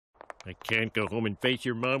I can't go home and face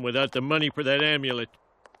your mom without the money for that amulet.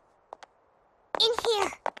 In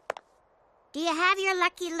here. Do you have your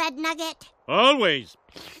lucky lead nugget? Always.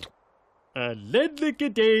 A lead lick a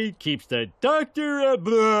day keeps the doctor a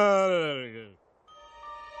blah.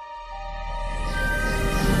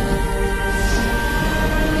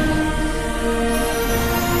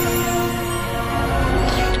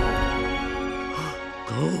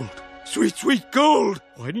 Gold. Sweet, sweet gold.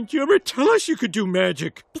 Why didn't you ever tell us you could do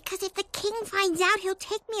magic? Because if the king finds out, he'll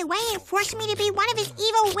take me away and force me to be one of his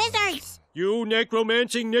evil wizards. You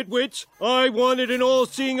necromancing nitwits, I wanted an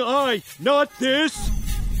all-seeing eye, not this!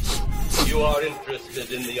 You are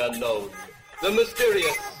interested in the unknown, the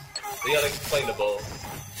mysterious, the unexplainable.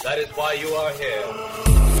 That is why you are here.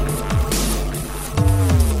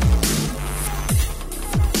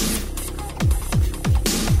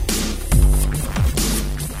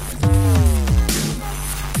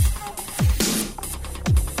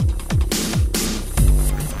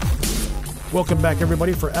 Welcome back,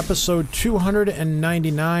 everybody, for episode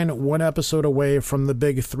 299, one episode away from the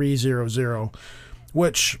big 300,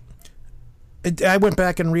 which I went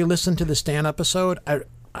back and re-listened to the Stan episode. I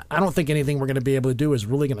don't think anything we're going to be able to do is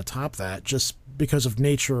really going to top that, just because of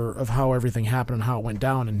nature of how everything happened and how it went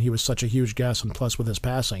down, and he was such a huge guest, and plus with his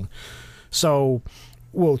passing. So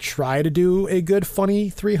we'll try to do a good, funny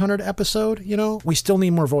 300 episode, you know? We still need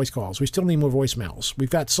more voice calls. We still need more voicemails. We've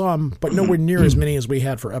got some, but nowhere near as many as we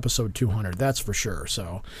had for episode 200, that's for sure.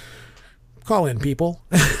 So call in, people.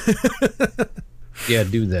 Yeah,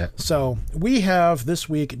 do that. So we have this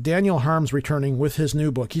week Daniel Harms returning with his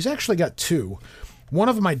new book. He's actually got two. One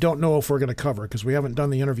of them I don't know if we're going to cover because we haven't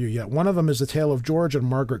done the interview yet. One of them is The Tale of George and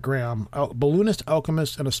Margaret Graham, balloonist,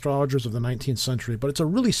 alchemists, and astrologers of the 19th century. But it's a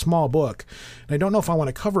really small book, and I don't know if I want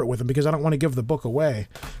to cover it with him because I don't want to give the book away.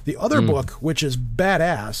 The other book, which is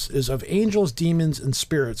badass, is Of Angels, Demons, and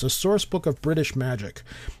Spirits, a source book of British magic.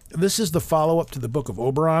 This is the follow-up to the Book of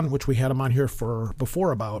Oberon, which we had him on here for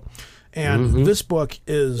before about. And this book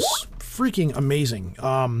is freaking amazing.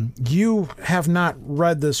 You have not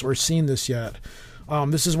read this or seen this yet.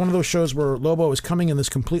 This is one of those shows where Lobo is coming in this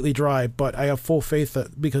completely dry, but I have full faith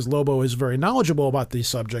that because Lobo is very knowledgeable about these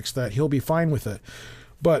subjects, that he'll be fine with it.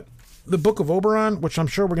 But the Book of Oberon, which I'm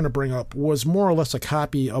sure we're going to bring up, was more or less a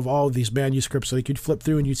copy of all of these manuscripts, so you could flip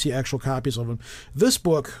through and you'd see actual copies of them. This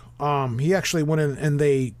book, he actually went in and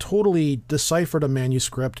they totally deciphered a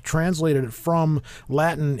manuscript, translated it from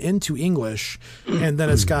Latin into English, and then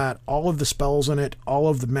it's got all of the spells in it, all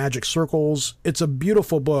of the magic circles. It's a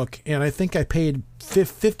beautiful book, and I think I paid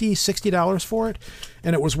 $50, $60 for it,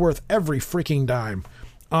 and it was worth every freaking dime.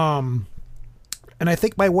 And I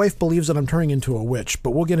think my wife believes that I'm turning into a witch,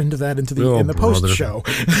 but we'll get into that in the post show.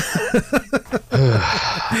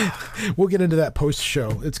 We'll get into that post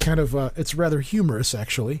show. It's kind of it's rather humorous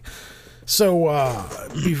actually. So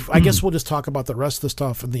I guess we'll just talk about the rest of the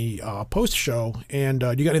stuff in the post show. And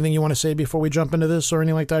do you got anything you want to say before we jump into this or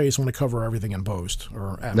anything like that? Or you just want to cover everything in post?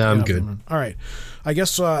 Or no, I'm good. All right. I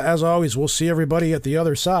guess as always, we'll see everybody at the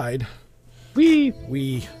other side. All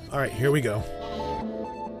right, here we go.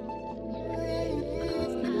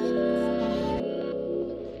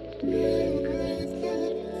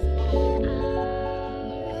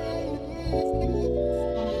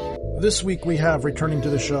 This week we have returning to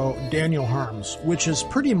the show Daniel Harms, which has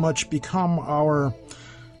pretty much become our,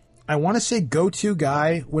 I want to say, go-to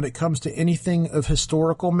guy when it comes to anything of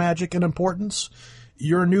historical magic and importance.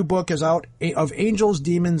 Your new book is out, Of Angels,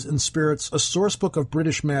 Demons, and Spirits, a source book of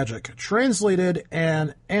British magic, translated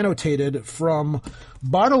and annotated from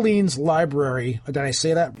Baudelaine's library. Did I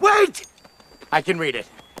say that? Wait! I can read it.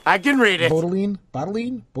 Baudelaine?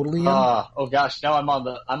 Oh gosh, now I'm on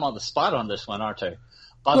the spot on this one, aren't I?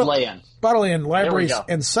 Baudelaine Libraries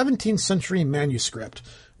and 17th Century Manuscript.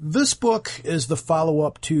 This book is the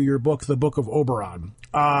follow-up to your book, The Book of Oberon,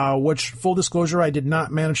 which, full disclosure, I did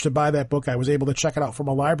not manage to buy that book. I was able to check it out from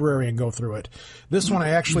a library and go through it. This one, I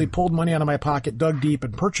actually pulled money out of my pocket, dug deep,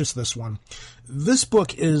 and purchased this one. This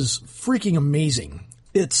book is freaking amazing.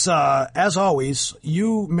 It's, as always,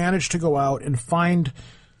 you managed to go out and find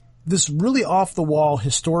this really off-the-wall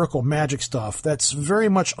historical magic stuff that's very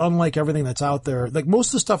much unlike everything that's out there. Like, most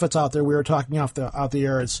of the stuff that's out there, we were talking out the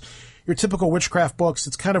air, it's your typical witchcraft books.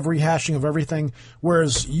 It's kind of rehashing of everything,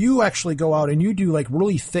 whereas you actually go out and you do, like,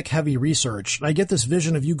 really thick, heavy research. And I get this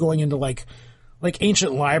vision of you going into, like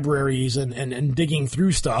ancient libraries and digging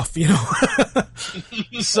through stuff, you know?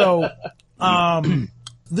 So,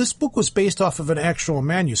 this book was based off of an actual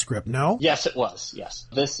manuscript, no? Yes, it was. Yes,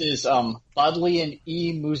 this is Bodleian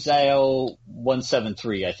E. Museo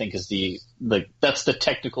 173. I think is that's the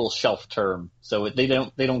technical shelf term. So they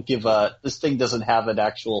don't give this thing doesn't have an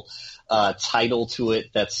actual title to it.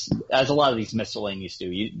 That's as a lot of these miscellaneous do.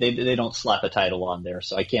 They don't slap a title on there,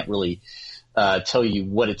 so I can't really tell you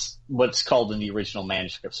what's called in the original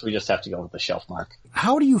manuscript. So we just have to go with the shelf mark.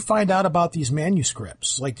 How do you find out about these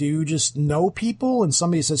manuscripts? Like, do you just know people and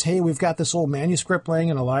somebody says, hey, we've got this old manuscript laying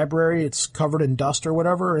in a library, it's covered in dust or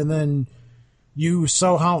whatever, and then you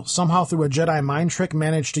somehow through a Jedi mind trick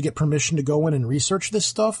manage to get permission to go in and research this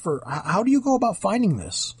stuff? Or how do you go about finding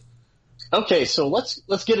this? Okay, so let's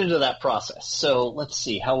get into that process. So let's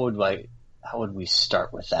see, how would we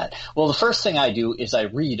start with that? Well, the first thing I do is I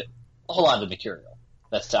read a whole lot of material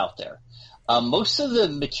that's out there. Most of the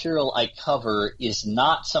material I cover is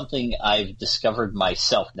not something I've discovered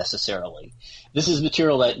myself necessarily. This is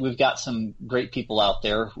material that we've got some great people out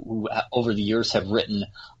there who over the years have written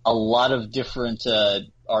a lot of different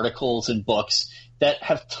articles and books that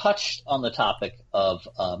have touched on the topic of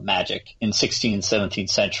magic in 16th, 17th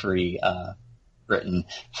century Britain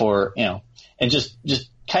for, and just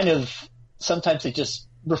kind of sometimes they just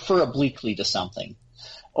refer obliquely to something.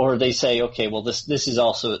 Or they say, okay, well, this is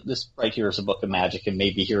also, this right here is a book of magic, and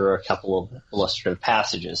maybe here are a couple of illustrative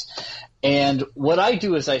passages. And what I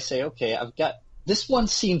do is I say, okay, I've got, this one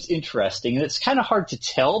seems interesting, and it's kind of hard to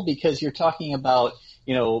tell because you're talking about,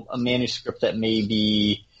 a manuscript that may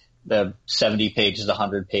be the 70 pages,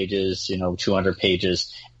 100 pages, 200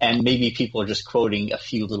 pages, and maybe people are just quoting a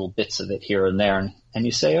few little bits of it here and there. And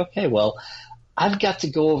you say, okay, well, I've got to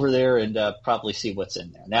go over there and probably see what's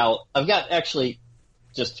in there. Now, I've got actually,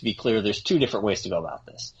 just to be clear, there's two different ways to go about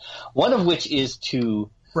this. One of which is to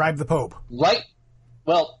bribe the Pope. Right.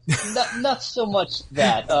 Well, not so much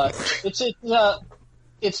that.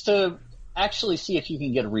 It's to actually see if you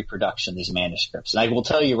can get a reproduction of these manuscripts. And I will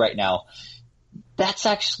tell you right now, that's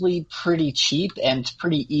actually pretty cheap and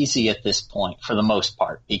pretty easy at this point for the most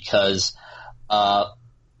part, because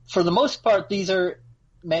for the most part, these are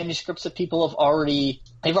manuscripts that people have already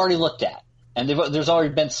looked at. And there's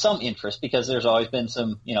already been some interest because there's always been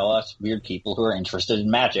some, us weird people who are interested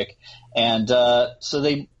in magic. And so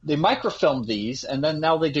they microfilm these, and then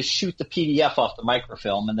now they just shoot the PDF off the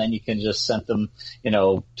microfilm, and then you can just send them,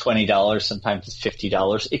 $20, sometimes it's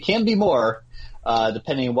 $50. It can be more,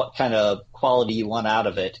 depending on what kind of quality you want out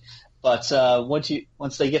of it. But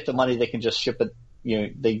once they get the money, they can just ship it.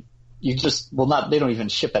 They don't even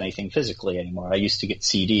ship anything physically anymore. I used to get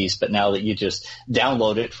CDs, but now that you just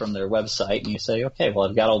download it from their website and you say, okay, well,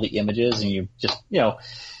 I've got all the images, and you just,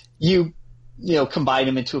 combine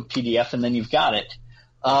them into a PDF, and then you've got it.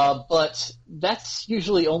 But that's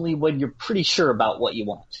usually only when you're pretty sure about what you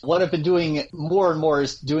want. What I've been doing more and more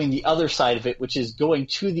is doing the other side of it, which is going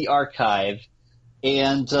to the archive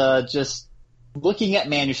and just looking at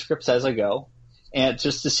manuscripts as I go, and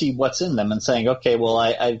just to see what's in them and saying, okay, well,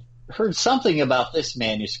 I've heard something about this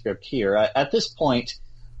manuscript here. At this point,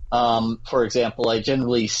 for example, I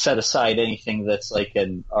generally set aside anything that's like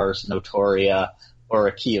an Ars Notoria or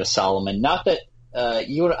a Key of Solomon. Not that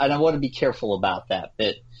and I want to be careful about that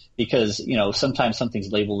bit because, sometimes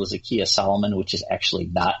something's labeled as a Key of Solomon, which is actually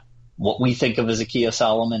not what we think of as a Key of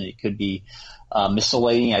Solomon. It could be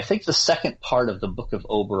miscellany. I think the second part of the Book of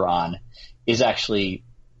Oberon is actually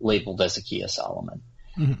labeled as a Key of Solomon.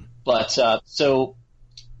 Mm-hmm.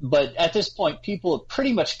 But at this point, people have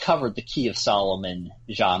pretty much covered the Key of Solomon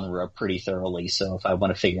genre pretty thoroughly. So if I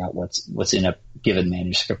want to figure out what's in a given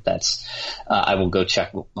manuscript, I will go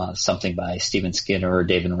check something by Stephen Skinner or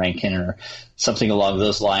David Rankin or something along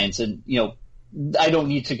those lines. And, I don't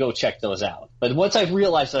need to go check those out. But once I've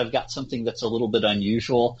realized that I've got something that's a little bit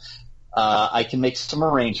unusual, I can make some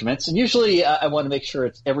arrangements. And usually I want to make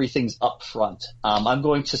sure everything's up front. I'm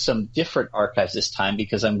going to some different archives this time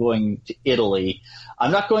because I'm going to Italy.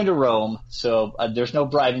 I'm not going to Rome, so there's no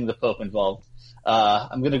bribing the Pope involved.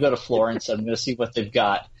 I'm going to go to Florence. I'm going to see what they've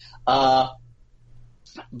got.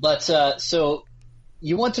 So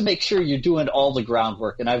you want to make sure you're doing all the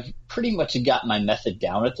groundwork, and I've pretty much got my method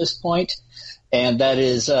down at this point, and that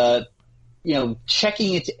is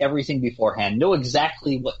checking into everything beforehand. Know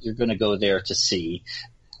exactly what you're going to go there to see.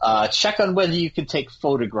 Check on whether you can take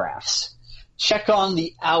photographs. Check on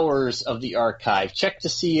the hours of the archive. Check to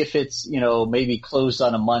see if it's, maybe closed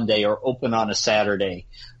on a Monday or open on a Saturday.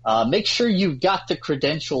 Make sure you've got the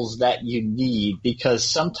credentials that you need because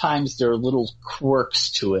sometimes there are little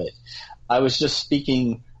quirks to it. I was just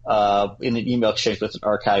speaking in an email exchange with an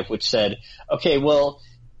archive which said, okay, well,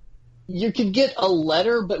 You could get a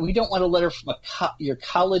letter, but we don't want a letter from your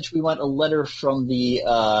college. We want a letter from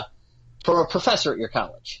a professor at your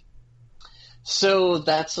college. So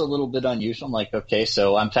that's a little bit unusual. I'm like, okay,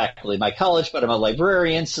 so I'm faculty at my college, but I'm a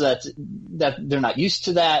librarian, so that they're not used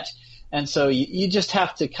to that. And so you just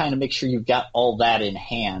have to kind of make sure you've got all that in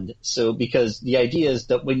hand. So because the idea is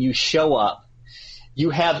that when you show up,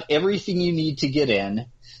 you have everything you need to get in.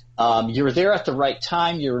 You're there at the right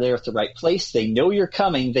time. You're there at the right place. They know you're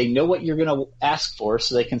coming. They know what you're going to ask for,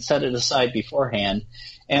 so they can set it aside beforehand.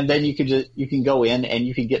 And then you can go in and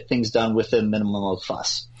you can get things done with a minimum of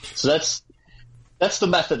fuss. So that's the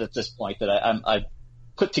method at this point that I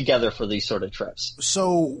put together for these sort of trips.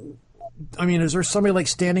 So, I mean, is there somebody like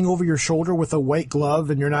standing over your shoulder with a white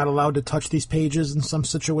glove and you're not allowed to touch these pages in some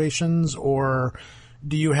situations, or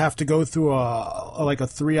do you have to go through a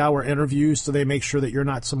 3-hour interview so they make sure that you're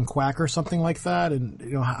not some quack or something like that?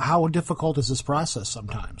 And how difficult is this process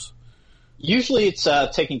sometimes? Usually, it's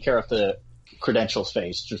taking care of the credentials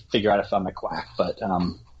phase to figure out if I'm a quack, but.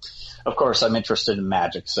 Of course, I'm interested in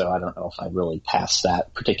magic, so I don't know if I really passed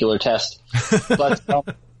that particular test.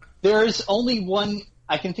 But there's only one –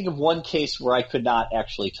 I can think of one case where I could not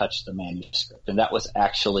actually touch the manuscript, and that was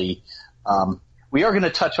actually we are going to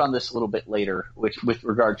touch on this a little bit later with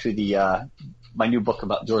regard to my new book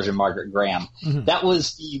about George and Margaret Graham. Mm-hmm. That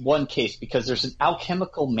was the one case because there's an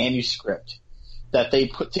alchemical manuscript that they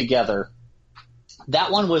put together. That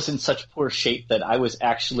one was in such poor shape that I was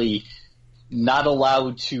actually – not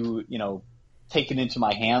allowed to, take it into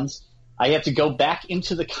my hands. I had to go back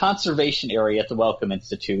into the conservation area at the Wellcome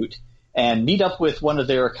Institute and meet up with one of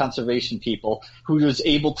their conservation people who was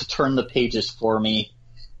able to turn the pages for me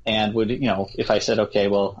and would, if I said, okay,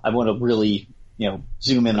 well, I want to really,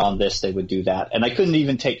 zoom in on this, they would do that. And I couldn't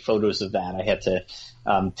even take photos of that. I had to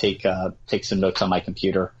take some notes on my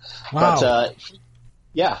computer. Wow. But,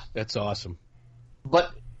 yeah. That's awesome.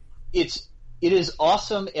 But it is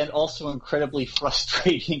awesome and also incredibly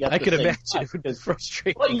frustrating at the same time. I could imagine it would be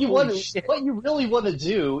frustrating. What you really want to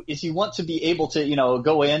do is you want to be able to,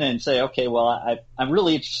 go in and say, okay, well, I'm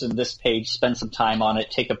really interested in this page, spend some time on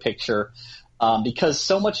it, take a picture, because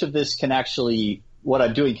so much of this what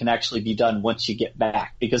I'm doing can actually be done once you get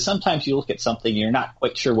back. Because sometimes you look at something and you're not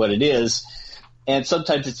quite sure what it is, and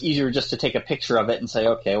sometimes it's easier just to take a picture of it and say,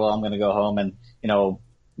 okay, well, I'm going to go home and,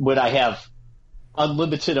 would I have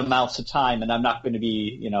unlimited amounts of time, and I'm not going to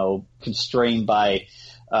be, constrained by,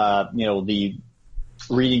 the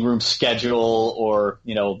reading room schedule or,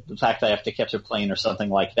 the fact that I have to catch a plane or something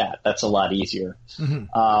like that. That's a lot easier.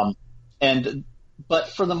 Mm-hmm. But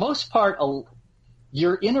for the most part,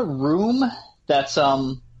 you're in a room that's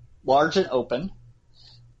large and open,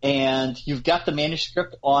 and you've got the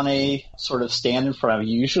manuscript on a sort of stand in front of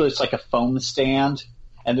you. Usually it's like a foam stand,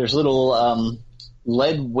 and there's little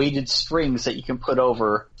lead-weighted strings that you can put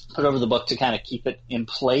over the book to kind of keep it in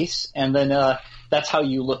place, and then that's how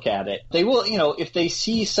you look at it. They will, if they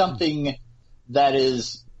see something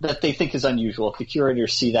that they think is unusual, if the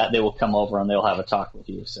curators see that, they will come over and they'll have a talk with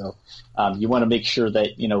you. So you want to make sure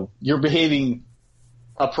that you're behaving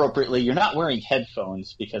appropriately. You're not wearing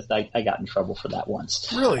headphones, because I got in trouble for that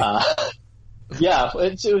once. Really? Yeah,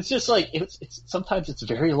 it was just like sometimes it's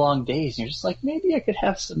very long days, and you're just like, maybe I could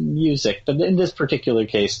have some music. But in this particular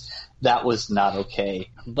case, that was not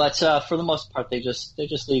okay. But for the most part, they just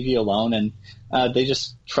leave you alone, and they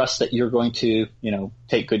just trust that you're going to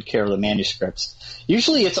take good care of the manuscripts.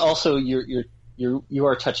 Usually, it's also you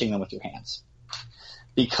are touching them with your hands,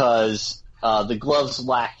 because the gloves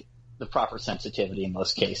lack the proper sensitivity in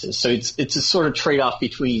most cases. So it's a sort of trade-off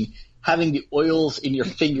between having the oils in your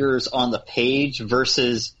fingers on the page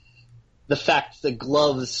versus the fact the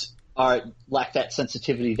gloves lack that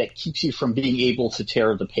sensitivity that keeps you from being able to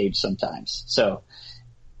tear the page sometimes. So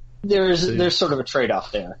there's sort of a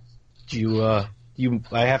trade-off there.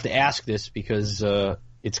 I have to ask this because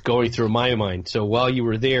it's going through my mind. So while you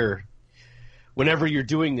were there, whenever you're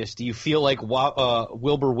doing this, do you feel like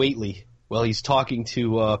Wilbur Whately while he's talking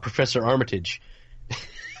to Professor Armitage?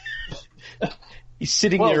 He's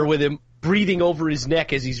sitting there with him, breathing over his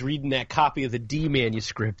neck as he's reading that copy of the D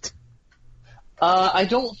manuscript. I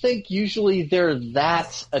don't think usually they're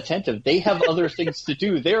that attentive. They have other things to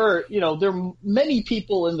do. There are many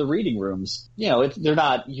people in the reading rooms. They're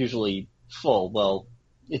not usually full. Well,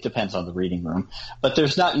 it depends on the reading room, but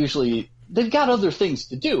there's not usually. They've got other things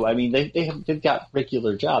to do. I mean, they've got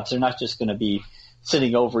regular jobs. They're not just going to be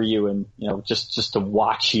sitting over you and just to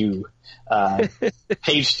watch you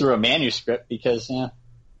page through a manuscript, because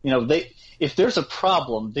if there's a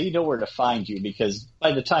problem, they know where to find you, because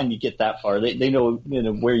by the time you get that far, they know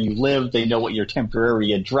where you live, they know what your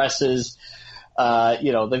temporary address is.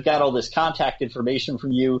 They've got all this contact information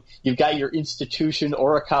from you. You've got your institution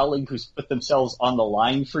or a colleague who's put themselves on the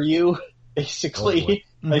line for you, basically,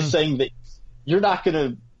 by saying that you're not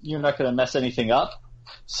gonna mess anything up.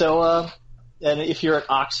 So, and if you're at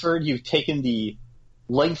Oxford, you've taken the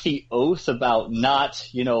lengthy oath about not,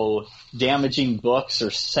 damaging books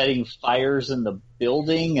or setting fires in the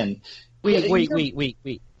building. And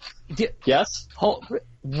Wait. Yes?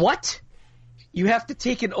 What? You have to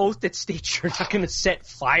take an oath that states you're not going to set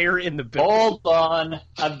fire in the building. Hold on.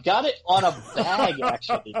 I've got it on a bag,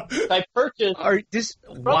 actually. I purchased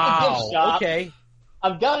from the gift shop. Okay.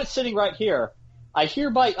 I've got it sitting right here. I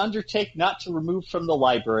hereby undertake not to remove from the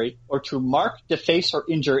library or to mark, deface, or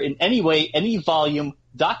injure in any way any volume,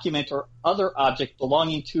 document, or other object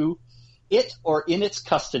belonging to it or in its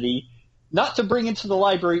custody, not to bring into the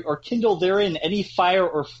library or kindle therein any fire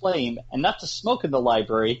or flame, and not to smoke in the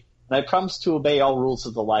library, and I promise to obey all rules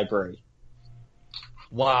of the library.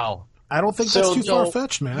 Wow. I don't think that's too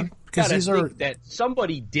far-fetched, man. Because these are that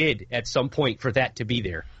somebody did at some point for that to be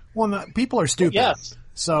there. Well, people are stupid. Yes.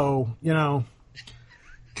 So,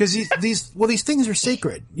 because these things are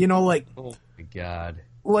sacred. Oh my God.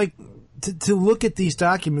 Like to look at these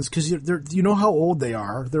documents, because you know how old they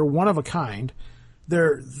are. They're one of a kind.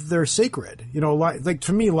 They're sacred. Like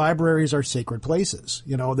to me, libraries are sacred places.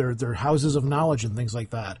 They're houses of knowledge and things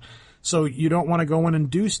like that. So you don't want to go in and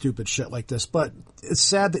do stupid shit like this. But it's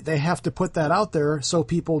sad that they have to put that out there so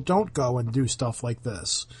people don't go and do stuff like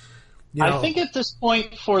this. I think at this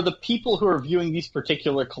point, for the people who are viewing these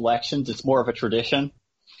particular collections, it's more of a tradition.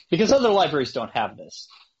 Because other libraries don't have this.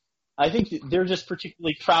 I think they're just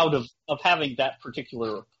particularly proud of having that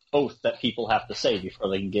particular oath that people have to say before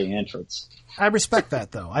they can get an entrance. I respect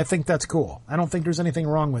that, though. I think that's cool. I don't think there's anything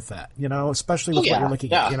wrong with that, especially with what you're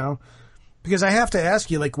looking at, Because I have to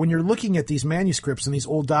ask you, like, when you're looking at these manuscripts and these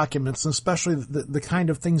old documents, and especially the kind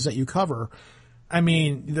of things that you cover, I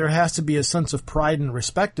mean, there has to be a sense of pride and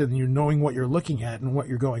respect in you knowing what you're looking at and what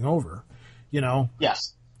you're going over,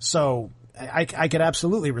 Yes. So I could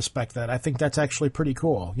absolutely respect that. I think that's actually pretty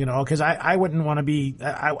cool, because I wouldn't want to be,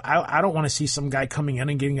 I don't want to see some guy coming in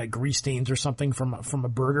and getting like grease stains or something from a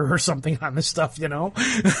burger or something on this stuff, Yeah.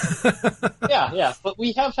 But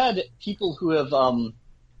we have had people who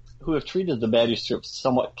have treated the manuscripts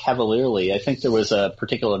somewhat cavalierly. I think there was a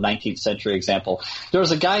particular 19th century example. There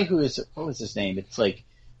was a guy what was his name? It's like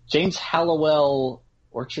James Hallowell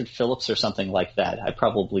Orchard Phillips or something like that. I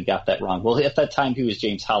probably got that wrong. Well, at that time he was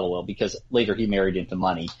James Hallowell because later he married into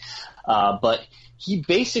money. But he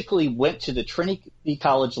basically went to the Trinity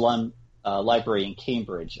College library in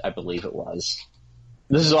Cambridge, I believe it was.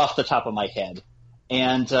 This is off the top of my head.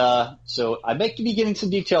 And so I may be getting some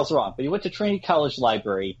details wrong, but he went to Trinity College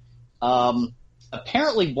Library,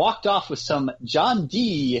 apparently walked off with some John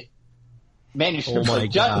Dee manuscripts,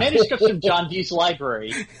 manuscripts from John Dee's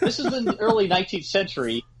library. This is in the early 19th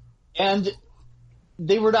century, and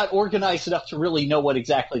they were not organized enough to really know what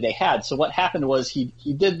exactly they had. So what happened was he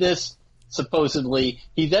did this, supposedly.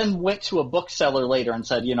 He then went to a bookseller later and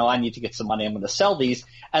said, I need to get some money. I'm going to sell these.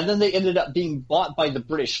 And then they ended up being bought by the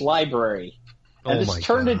British Library. And this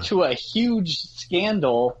turned into a huge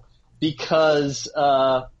scandal because,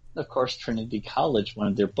 of course, Trinity College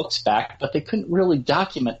wanted their books back, but they couldn't really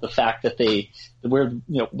document the fact that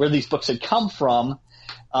where these books had come from.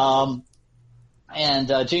 And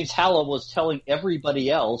James Hallowell was telling everybody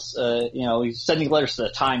else, he's sending letters to the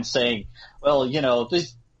Times saying, well,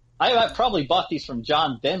 I probably bought these from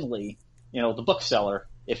John Denley, the bookseller.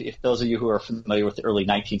 If those of you who are familiar with the early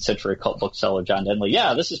 19th century occult bookseller John Denley,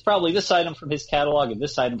 this is probably this item from his catalog and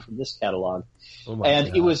this item from this catalog.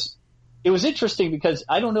 God. It was interesting because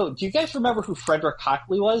I don't know. Do you guys remember who Frederick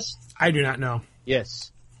Cockley was? I do not know.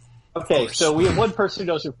 Yes. Okay, so we have one person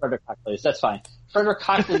who knows who Frederick Cockley is. That's fine. Frederick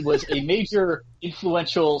Cockley was a major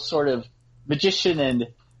influential sort of magician and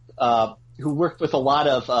who worked with a lot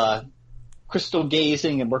of crystal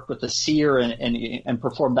gazing and worked with the seer and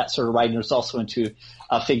performed that sort of writing. He was also into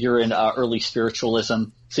a figure in early spiritualism.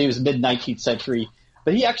 So he was mid-19th century.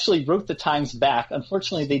 But he actually wrote the Times back.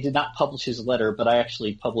 Unfortunately, they did not publish his letter, but I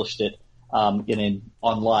actually published it in an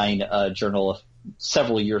online journal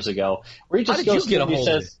several years ago, where he just goes through and he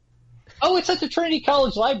says, "Oh, it's at the Trinity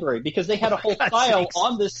College Library," because they had a whole file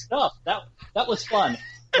on this stuff. That was fun.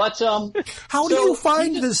 But how do you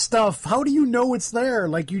find this stuff? How do you know it's there?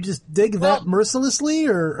 Like, you just dig that mercilessly,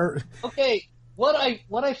 or? Okay, what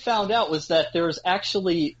I found out was that there was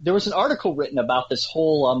an article written about this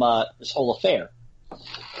whole affair,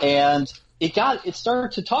 and it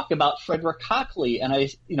started to talk about Frederick Cockley, and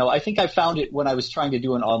I think I found it when I was trying to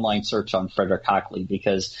do an online search on Frederick Cockley,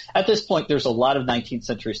 because at this point there's a lot of 19th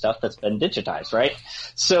century stuff that's been digitized, right?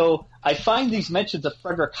 So I find these mentions of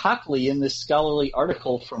Frederick Cockley in this scholarly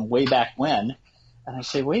article from way back when, and I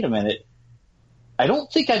say, wait a minute, I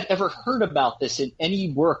don't think I've ever heard about this in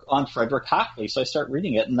any work on Frederick Cockley. So I start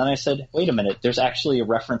reading it, and then I said, wait a minute, there's actually a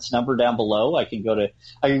reference number down below. I can go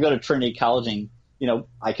to Trinity College and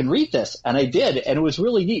I can read this, and I did, and it was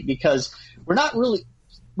really neat because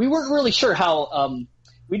we weren't really sure how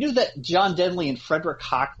we knew that John Denley and Frederick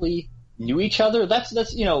Cockley knew each other. That's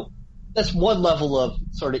one level of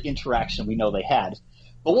sort of interaction we know they had.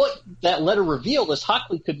 But what that letter revealed is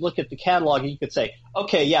Cockley could look at the catalog and he could say,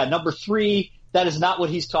 okay, yeah, number 3, that is not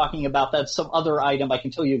what he's talking about. That's some other item. I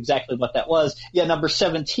can tell you exactly what that was. Yeah, number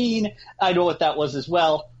 17, I know what that was as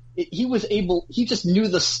well. He just knew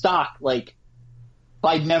the stock like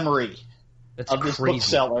by memory of this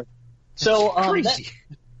bookseller. So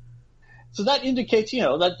so that indicates,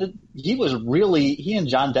 that he and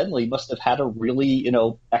John Denley must have had a really,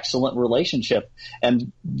 excellent relationship.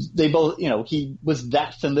 And they both, he was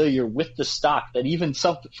that familiar with the stock that even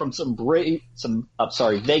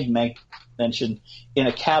vague mention in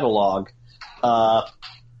a catalog,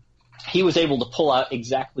 he was able to pull out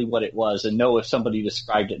exactly what it was and know if somebody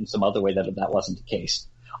described it in some other way that wasn't the case.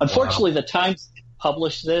 Unfortunately, The Times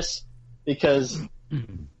published this because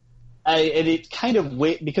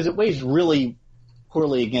it weighs really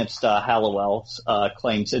poorly against Hallowell's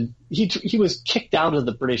claims, and he was kicked out of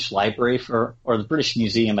the British Library or the British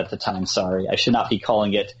Museum at the time. Sorry, I should not be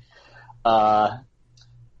calling it the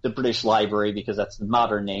British Library because that's the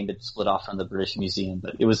modern name. It's split off from the British Museum,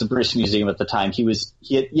 but it was the British Museum at the time. He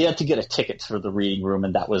had to get a ticket for the reading room,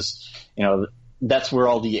 and that was that's where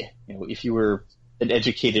all the if you were an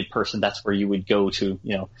educated person, that's where you would go to,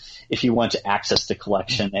 if you want to access the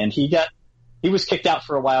collection. And he was kicked out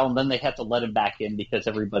for a while, and then they had to let him back in because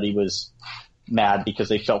everybody was mad because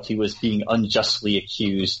they felt he was being unjustly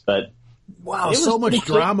accused. But wow, so much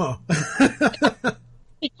drama.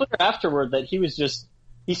 He clear afterward that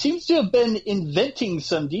he seems to have been inventing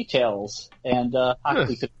some details, and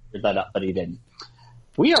Cockley could figure that out, but he didn't.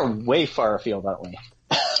 We are way far afield, aren't we?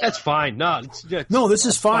 That's fine. No, this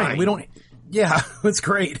is fine. We don't. Yeah, it's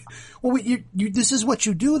great. Well, this is what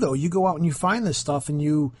you do, though. You go out and you find this stuff, and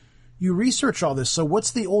you research all this. So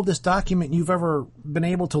what's the oldest document you've ever been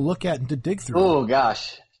able to look at and to dig through? Oh,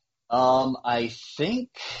 gosh. I think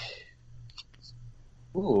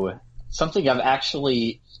something I've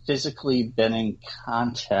actually physically been in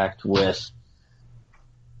contact with.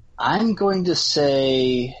 I'm going to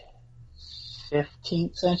say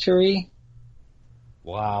 15th century.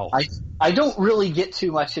 Wow. I don't really get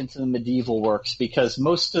too much into the medieval works because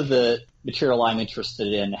most of the material I'm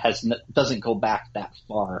interested in doesn't go back that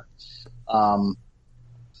far.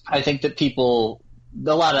 I think that a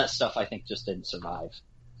lot of that stuff I think just didn't survive.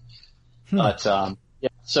 But yeah,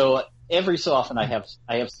 so every so often I have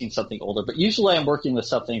seen something older, but usually I'm working with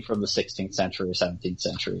something from the 16th century or 17th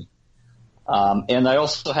century. And I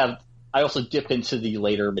also dip into the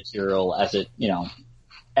later material as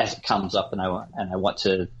it comes up, and I want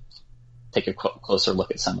to take a closer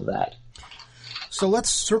look at some of that. So let's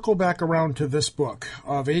circle back around to this book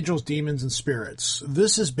of Angels, Demons, and Spirits.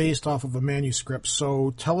 This is based off of a manuscript,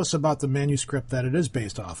 so tell us about the manuscript that it is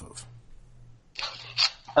based off of.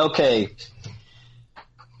 Okay.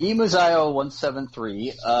 Imazio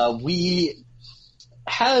 173,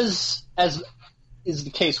 as is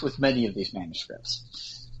the case with many of these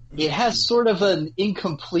manuscripts, it has sort of an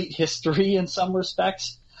incomplete history in some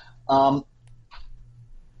respects. One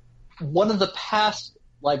of the past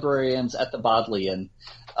librarians at the Bodleian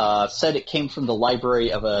said it came from the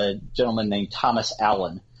library of a gentleman named Thomas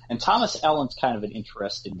Allen. And Thomas Allen's kind of an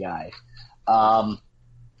interesting guy.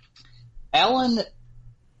 Allen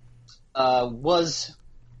was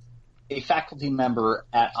a faculty member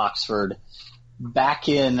at Oxford back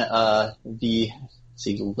in the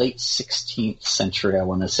late 16th century, I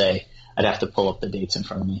want to say. I'd have to pull up the dates in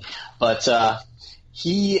front of me. But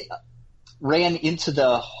he ran into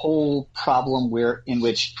the whole problem in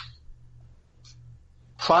which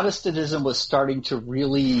Protestantism was starting to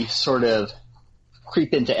really sort of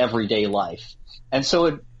creep into everyday life. And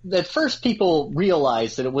so at first people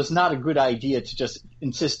realized that it was not a good idea to just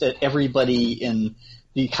insist that everybody in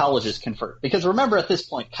the colleges convert. Because remember, at this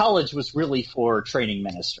point, college was really for training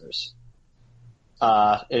ministers.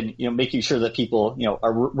 And making sure that people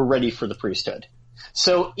were ready for the priesthood.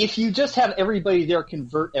 So if you just have everybody there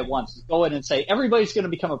convert at once, go in and say everybody's going to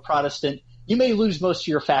become a Protestant, you may lose most of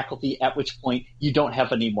your faculty, at which point you don't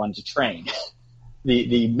have anyone to train.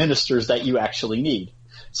 the ministers that you actually need.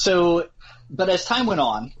 So, but as time went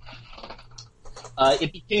on,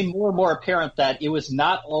 it became more and more apparent that it was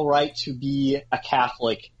not all right to be a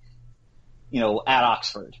Catholic, at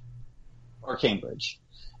Oxford or Cambridge.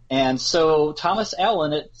 And so Thomas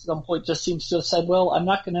Allen at some point just seems to have said, well, I'm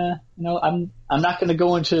not going to, I'm not going to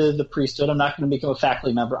go into the priesthood. I'm not going to become a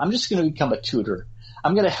faculty member. I'm just going to become a tutor.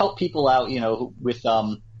 I'm going to help people out, with,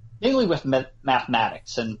 mainly with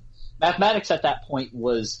mathematics. And mathematics at that point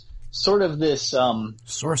was sort of this,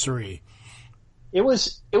 sorcery. It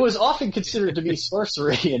was often considered to be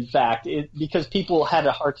sorcery, in fact, because people had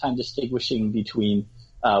a hard time distinguishing between,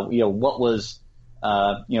 what was,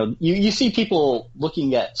 you see people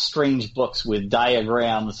looking at strange books with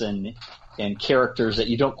diagrams and characters that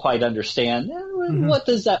you don't quite understand. What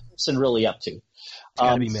is that person really up to? It's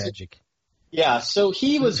gotta be magic. Yeah, so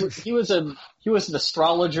he was an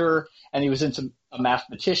astrologer, and he was into a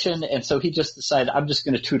mathematician, and so he just decided, I'm just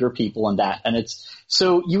going to tutor people in that. And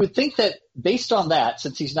so you would think that based on that,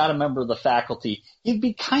 since he's not a member of the faculty, he'd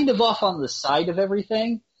be kind of off on the side of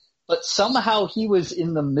everything, but somehow he was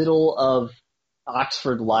in the middle of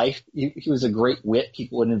Oxford life. He was a great wit.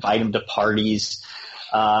 People would invite him to parties.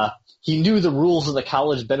 He knew the rules of the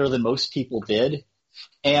college better than most people did.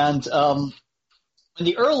 And when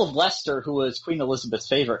the Earl of Leicester, who was Queen Elizabeth's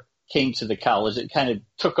favorite, came to the college, it kind of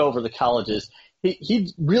took over the colleges.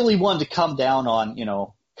 He really wanted to come down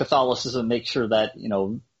on, Catholicism, make sure that,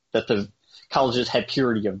 that the colleges had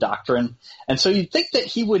purity of doctrine. And so you'd think that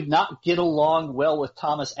he would not get along well with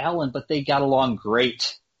Thomas Allen, but they got along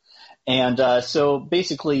great. And so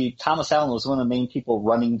basically Thomas Allen was one of the main people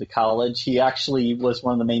running the college. He actually was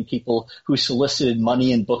one of the main people who solicited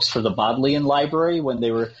money and books for the Bodleian Library when they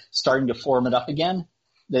were starting to form it up again.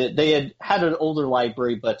 They had an older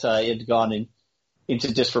library, but it had gone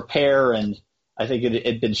into disrepair, and I think it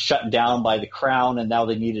had been shut down by the Crown, and now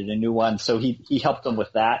they needed a new one. So he helped them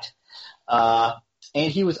with that.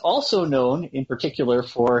 And he was also known in particular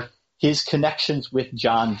for his connections with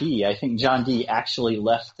John Dee. I think John Dee actually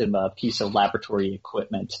left him a piece of laboratory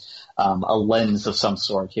equipment, a lens of some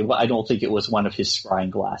sort. I don't think it was one of his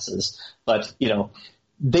scrying glasses, but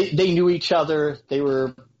they knew each other. They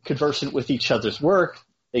were conversant with each other's work.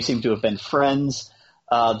 They seemed to have been friends.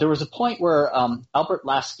 There was a point where Albert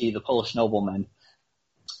Laski, the Polish nobleman,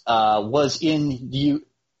 was in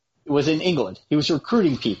England. He was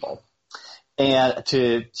recruiting people and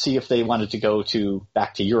to see if they wanted to go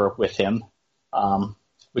back to Europe with him,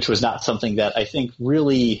 which was not something that I think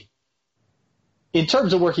really, in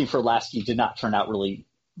terms of working for Lasky, did not turn out really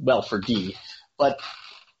well for Dee. But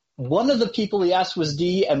one of the people he asked was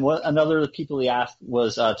Dee, and another of the people he asked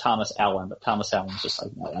was Thomas Allen. But Thomas Allen was just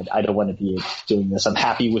like, no, I don't want to be doing this. I'm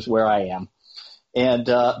happy with where I am. And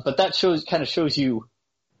but that kind of shows you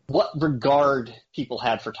what regard people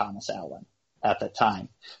had for Thomas Allen at that time.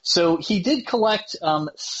 So he did collect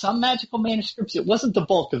some magical manuscripts. It wasn't the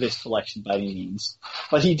bulk of his collection by any means,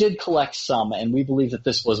 but he did collect some, and we believe that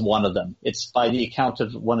this was one of them. It's by the account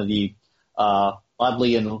of one of the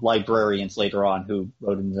Bodleian librarians later on who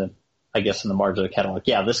wrote in the margin of the catalog.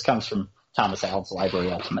 Yeah, this comes from Thomas Allen's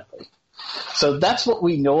library ultimately. So that's what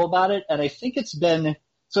we know about it, and I think it's been in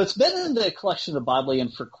the collection of the Bodleian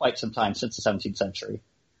for quite some time, since the 17th century.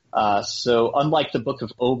 So unlike the Book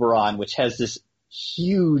of Oberon, which has this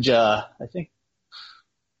huge, I think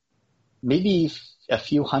maybe a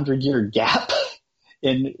few 100-year gap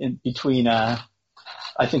in between, I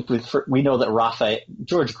think we know that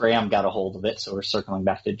George Graham got a hold of it, so we're circling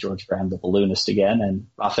back to George Graham, the balloonist again, and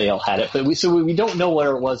Raphael had it. But we don't know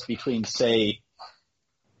where it was between, say,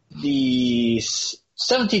 the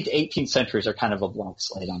 17th to 18th centuries are kind of a blank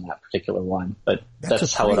slate on that particular one, but that's how it.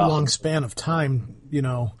 That's a pretty long span of time,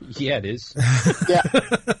 Yeah, it is. Yeah.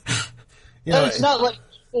 And it's not like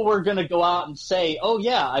people were going to go out and say, "Oh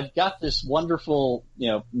yeah, I've got this wonderful,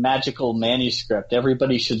 magical manuscript.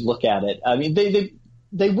 Everybody should look at it." I mean,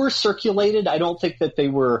 they were circulated. I don't think that they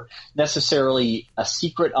were necessarily a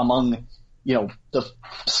secret among, the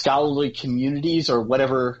scholarly communities or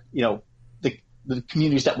whatever, the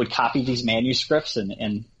communities that would copy these manuscripts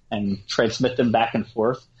and transmit them back and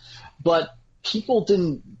forth. But people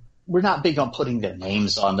we're not big on putting their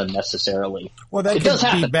names on them necessarily. Well, that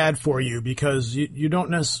could be bad for you because you don't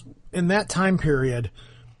necessarily, in that time period,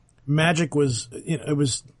 magic was, it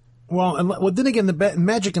was, well, then again, the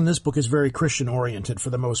magic in this book is very Christian oriented for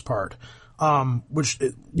the most part. Which,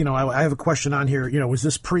 I have a question on here, was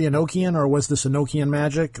this pre-Enochian or was this Enochian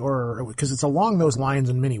magic, or, because it's along those lines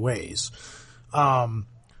in many ways.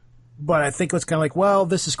 But I think it's kind of like, well,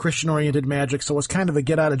 this is Christian-oriented magic, so it's kind of a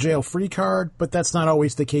get-out-of-jail-free card, but that's not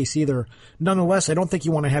always the case either. Nonetheless, I don't think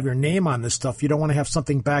you want to have your name on this stuff. You don't want to have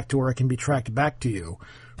something back to where it can be tracked back to you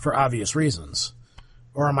for obvious reasons.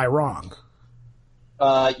 Or am I wrong?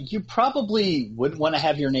 You probably wouldn't want to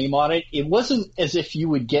have your name on it. It wasn't as if you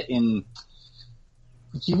would get in...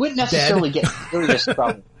 You wouldn't necessarily get serious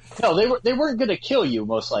trouble. No, they weren't going to kill you,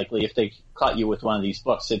 most likely, if they caught you with one of these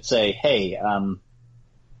books. They'd say, hey,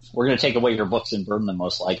 we're going to take away your books and burn them,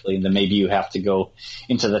 most likely, and then maybe you have to go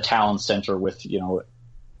into the town center with,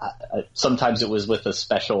 sometimes it was with a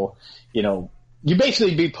special, you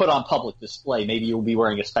basically be put on public display. Maybe you'll be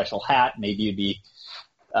wearing a special hat. Maybe you'd be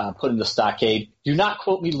put in the stockade. Do not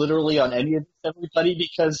quote me literally on any of this, everybody,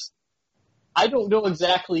 because I don't know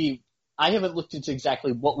exactly. I haven't looked into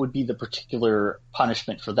exactly what would be the particular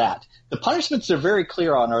punishment for that. The punishments they're very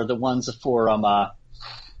clear on are the ones for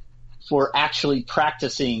actually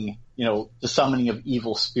practicing, the summoning of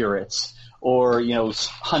evil spirits, or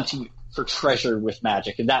hunting for treasure with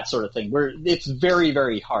magic and that sort of thing. Where it's very,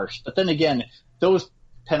 very harsh. But then again, those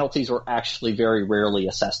penalties were actually very rarely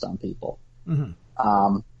assessed on people. Mm-hmm.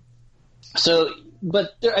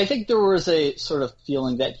 I think there was a sort of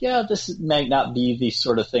feeling that, this might not be the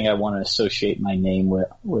sort of thing I want to associate my name with.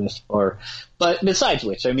 But besides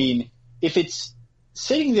which, if it's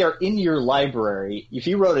sitting there in your library, if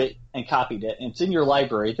you wrote it and copied it, and it's in your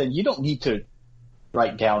library, then you don't need to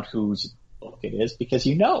write down whose book it is, because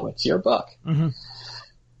it's your book. Mm-hmm.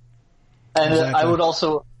 And exactly.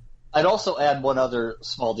 I'd also add one other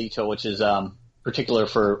small detail, which is particular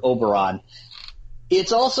for Oberon.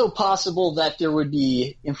 It's also possible that there would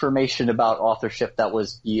be information about authorship that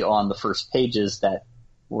was on the first pages that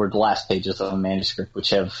were the last pages of a manuscript,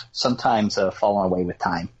 which have sometimes fallen away with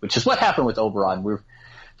time, which is what happened with Oberon. I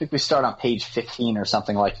think we start on page 15 or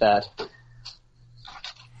something like that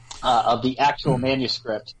of the actual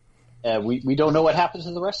manuscript. We don't know what happens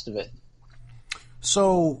to the rest of it.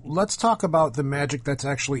 So let's talk about the magic that's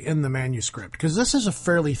actually in the manuscript, because this is a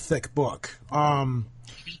fairly thick book.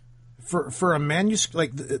 For a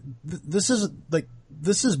manuscript, this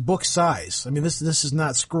is book size. This is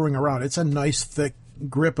not screwing around. It's a nice thick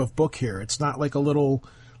grip of book here. It's not like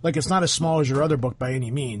it's not as small as your other book by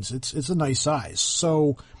any means. It's a nice size.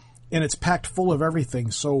 So, and it's packed full of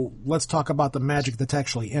everything. So let's talk about the magic that's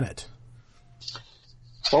actually in it.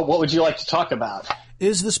 Well, what would you like to talk about?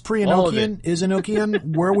 Is this pre-Enochian? Is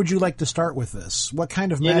Enochian? Where would you like to start with this? What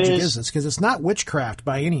kind of magic is this? Because it's not witchcraft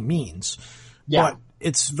by any means. Yeah. But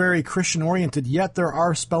it's very Christian-oriented, yet there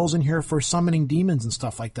are spells in here for summoning demons and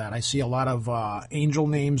stuff like that. I see a lot of angel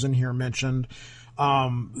names in here mentioned.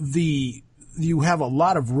 You have a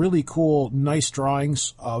lot of really cool, nice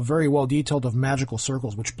drawings, very well detailed, of magical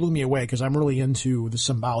circles, which blew me away because I'm really into the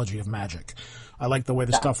symbology of magic. I like the way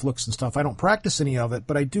the stuff looks and stuff. I don't practice any of it,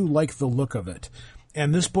 but I do like the look of it.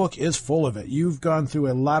 And this book is full of it. You've gone through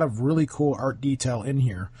a lot of really cool art detail in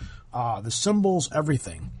here. The symbols,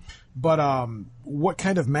 everything. But what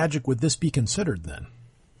kind of magic would this be considered then?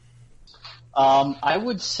 I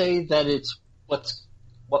would say that it's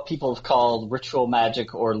what people have called ritual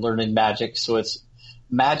magic or learned magic. So it's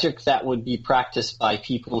magic that would be practiced by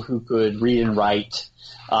people who could read and write,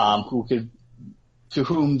 to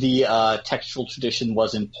whom the textual tradition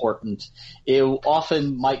was important. It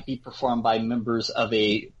often might be performed by members of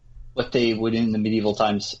what they would in the medieval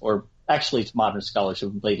times, or actually it's modern scholars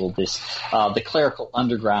who labeled this, the clerical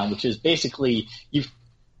underground, which is basically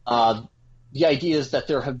the idea is that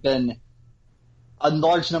there have been a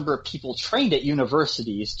large number of people trained at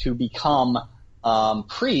universities to become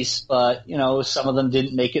priests, but some of them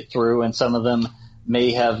didn't make it through, and some of them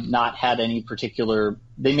may have not had any particular.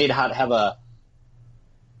 They may not have a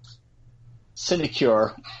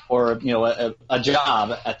sinecure or a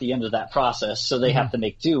job at the end of that process, so they have to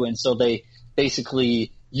make do, and so they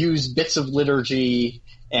basically use bits of liturgy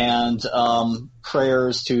and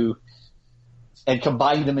prayers and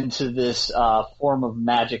combine them into this form of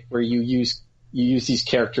magic where you use these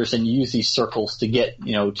characters and you use these circles to get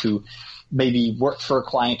to maybe work for a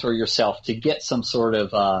client or yourself, to get some sort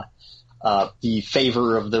of the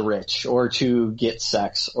favor of the rich, or to get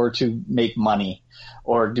sex, or to make money,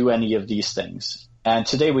 or do any of these things. And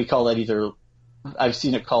today we call that I've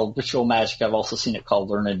seen it called ritual magic. I've also seen it called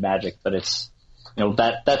learned magic, but it's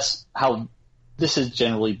that's how this has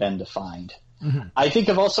generally been defined. Mm-hmm. I think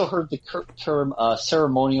I've also heard the term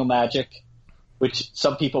ceremonial magic, which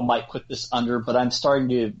some people might put this under, but I'm starting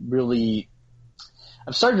to really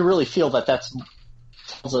feel that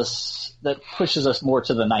that pushes us more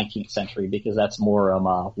to the 19th century, because that's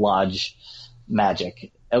more lodge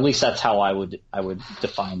magic. At least that's how I would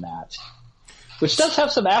define that. which does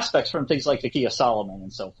have some aspects from things like the Key of Solomon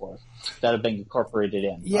and so forth that have been incorporated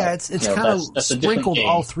in. Yeah, it's kind of sprinkled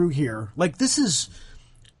all through here. Like this is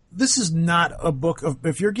not a book of,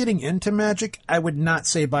 if you're getting into magic, I would not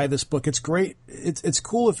say buy this book. It's great. It's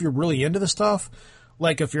cool if you're really into the stuff.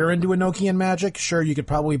 Like if you're into Enochian magic, sure, you could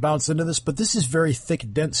probably bounce into this, but this is very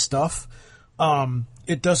thick, dense stuff.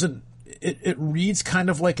 It reads kind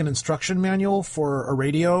of like an instruction manual for a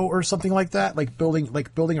radio or something like that, like building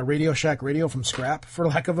a Radio Shack radio from scrap, for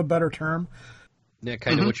lack of a better term. Isn't that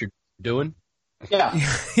kind of what you're doing? Yeah.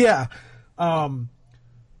 Yeah.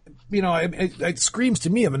 It screams to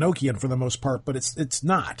me of Enochian for the most part, but it's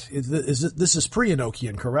not. This is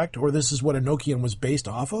pre-Enochian, correct? Or this is what Enochian was based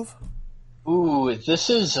off of? Ooh, this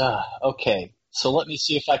is okay. So let me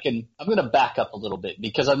see if I can. I'm going to back up a little bit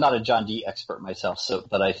because I'm not a John Dee expert myself.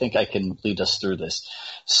 But I think I can lead us through this.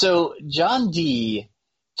 So John Dee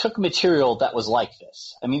took material that was like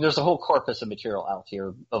this. I mean, there's a whole corpus of material out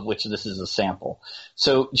here of which this is a sample.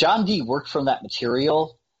 So John Dee worked from that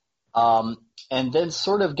material, and then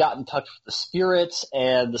sort of got in touch with the spirits,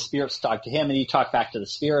 and the spirits talked to him, and he talked back to the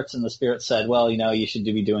spirits, and the spirits said, well, you should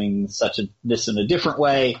be doing this in a different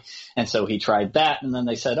way. And so he tried that, and then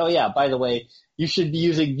they said, oh yeah, by the way, you should be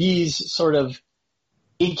using these sort of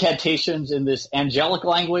incantations in this angelic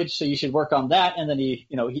language, so you should work on that. And then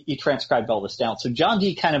he transcribed all this down. So John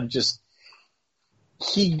Dee kind of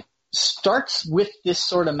he starts with this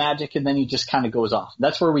sort of magic, and then he just kind of goes off.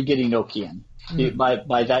 That's where we get Enochian.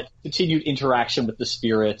 By that continued interaction with the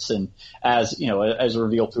spirits, and as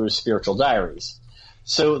revealed through his spiritual diaries.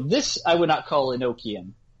 So this I would not call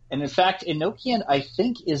Enochian. And in fact, Enochian, I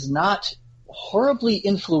think, is not horribly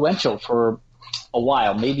influential for a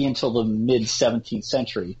while, maybe until the mid-17th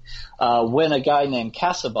century, when a guy named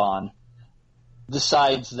Casaubon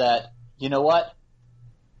decides that, you know what,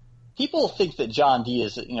 people think that John Dee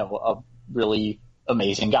is, a really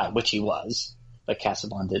amazing guy, which he was. But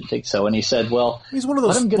Casaubon didn't think so, and he said, "Well, he's one of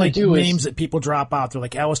those names that people drop out. They're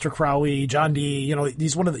like Aleister Crowley, John Dee.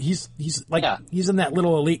 He's one of he's in that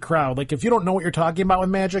little elite crowd. Like if you don't know what you're talking about with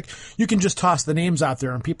magic, you can just toss the names out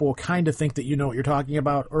there, and people will kind of think that you know what you're talking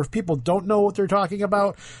about. Or if people don't know what they're talking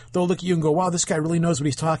about, they'll look at you and go, "Wow, this guy really knows what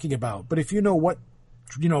he's talking about." But if you know what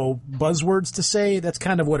buzzwords to say, that's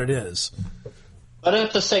kind of what it is. But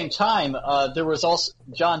at the same time, there was also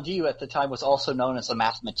John Dee at the time was also known as a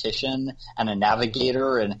mathematician and a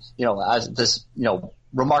navigator, and as this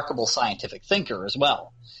remarkable scientific thinker as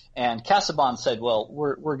well. And Casaubon said, "Well,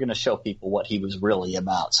 we're going to show people what he was really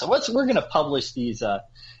about. So we're going to publish these.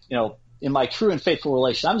 In my true and faithful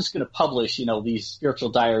relation, I'm just going to publish these spiritual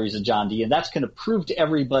diaries of John Dee, and that's going to prove to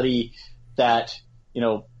everybody that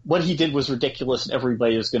what he did was ridiculous, and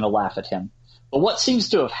everybody is going to laugh at him." But what seems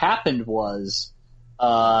to have happened was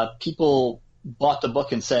people bought the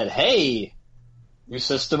book and said, "Hey, new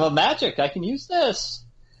system of magic, I can use this,"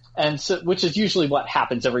 and so, which is usually what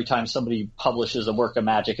happens every time somebody publishes a work of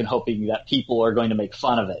magic, and hoping that people are going to make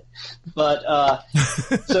fun of it. But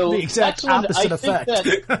so the exact opposite effect.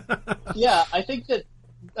 I think that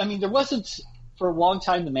there wasn't. For a long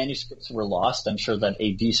time, the manuscripts were lost. I'm sure that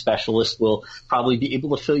a Dee specialist will probably be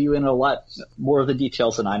able to fill you in a lot more of the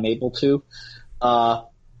details than I'm able to.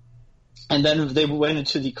 And then they went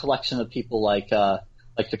into the collection of people like the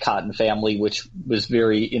Cotton family, which was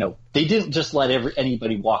very, they didn't just let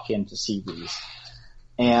anybody walk in to see these.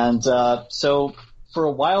 And so for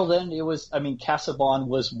a while then, it was, Casaubon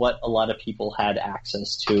was what a lot of people had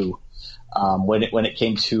access to when it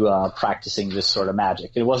came to practicing this sort of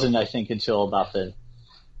magic. It wasn't, I think, until about the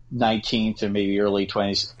 19th or maybe early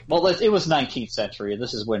 20s. Well, it was 19th century.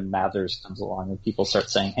 This is when Mathers comes along and people start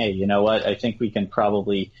saying, "Hey, you know what? I think we can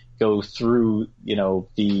probably go through, we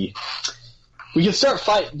can start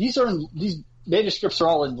these manuscripts are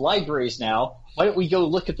all in libraries now. Why don't we go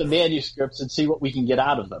look at the manuscripts and see what we can get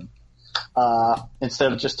out of them?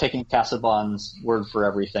 Instead of just taking Casaubon's word for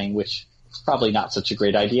everything, which is probably not such a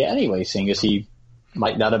great idea anyway, seeing as he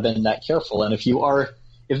might not have been that careful. And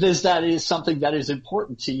if that is something that is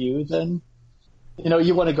important to you, then,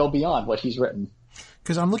 you want to go beyond what he's written.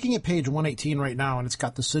 Because I'm looking at page 118 right now, and it's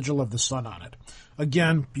got the sigil of the sun on it.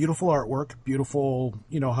 Again, beautiful artwork, beautiful,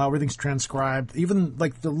 how everything's transcribed. Even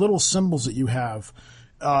like the little symbols that you have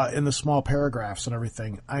in the small paragraphs and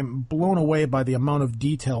everything. I'm blown away by the amount of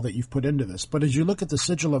detail that you've put into this. But as you look at the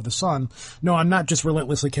sigil of the sun, no, I'm not just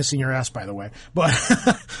relentlessly kissing your ass, by the way, but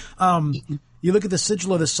you look at the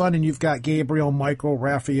sigil of the sun, and you've got Gabriel, Michael,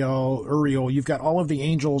 Raphael, Uriel. You've got all of the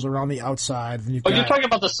angels around the outside. And you're talking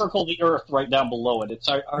about the circle of the earth right down below it. It's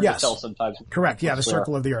hard to tell sometimes. Correct. Yeah, the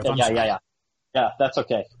circle of the earth. Yeah, that's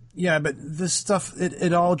okay. Yeah, but this stuff,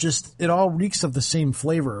 it all reeks of the same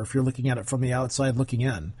flavor if you're looking at it from the outside looking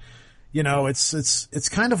in. You know, it's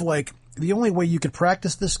kind of like the only way you could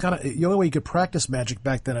practice magic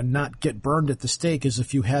back then and not get burned at the stake is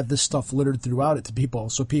if you had this stuff littered throughout it to people.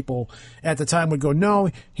 So people at the time would go, no,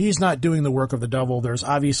 he's not doing the work of the devil. There's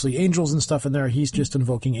obviously angels and stuff in there. He's just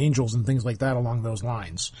invoking angels and things like that along those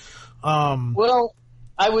lines. Well,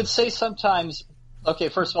 I would say sometimes, okay,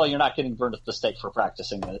 first of all, you're not getting burned at the stake for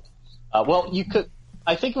practicing it. Well, you could,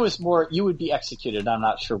 I think it was more, you would be executed. I'm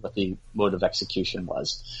not sure what the mode of execution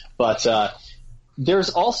was. But,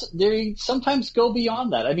 they sometimes go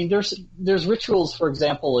beyond that. I mean, there's rituals, for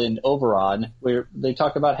example, in Oberon where they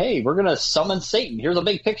talk about, hey, we're going to summon Satan. Here's a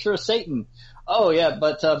big picture of Satan. Oh, yeah,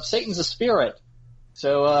 but Satan's a spirit.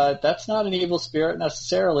 So that's not an evil spirit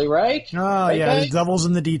necessarily, right? Oh, right, yeah, guys? the devil's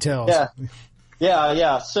in the details.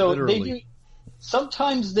 Yeah. So Literally. they do.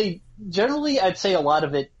 Sometimes generally, I'd say a lot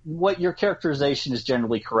of it, what your characterization is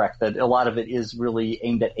generally correct, that a lot of it is really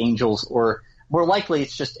aimed at angels, or more likely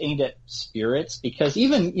it's just aimed at spirits, because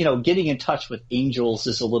even, getting in touch with angels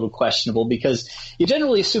is a little questionable, because you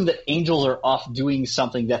generally assume that angels are off doing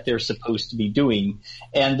something that they're supposed to be doing.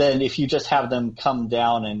 And then if you just have them come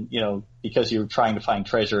down and, because you're trying to find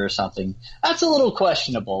treasure or something, that's a little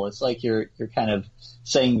questionable. It's like you're kind of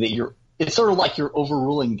saying that it's sort of like you're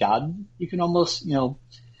overruling God. You can almost,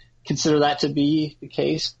 consider that to be the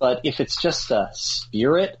case. But if it's just a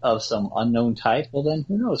spirit of some unknown type, well, then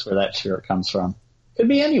who knows where that spirit comes from? Could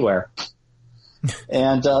be anywhere.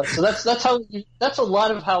 And so that's a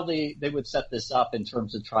lot of how they would set this up in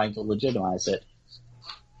terms of trying to legitimize it.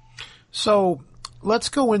 So let's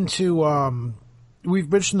go into,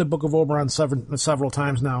 we've mentioned the Book of Oberon several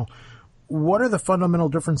times now. What are the fundamental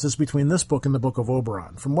differences between this book and the Book of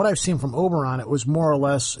Oberon? From what I've seen from Oberon, it was more or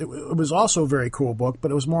less, it was also a very cool book,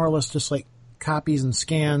 but it was more or less just like copies and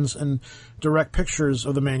scans and direct pictures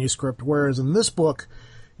of the manuscript, whereas in this book,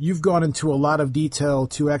 you've gone into a lot of detail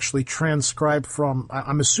to actually transcribe from,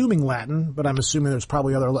 I'm assuming Latin, but I'm assuming there's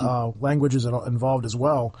probably other languages involved as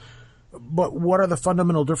well. But what are the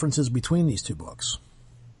fundamental differences between these two books?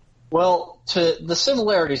 Well, the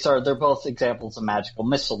similarities are they're both examples of magical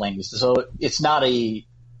miscellanies. So it's not a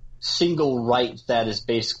single rite that is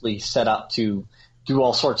basically set up to do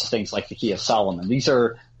all sorts of things like the Key of Solomon.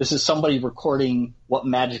 This is somebody recording what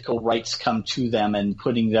magical rites come to them and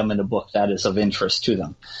putting them in a book that is of interest to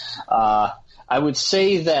them. I would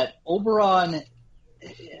say that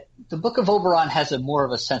the Book of Oberon has more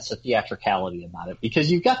of a sense of theatricality about it, because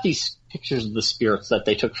you've got these pictures of the spirits that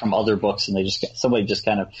they took from other books, and somebody just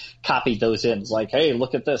kind of copied those in. It's like, hey,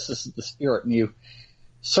 look at this. This is the spirit. And you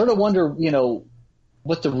sort of wonder,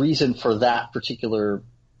 what the reason for that particular,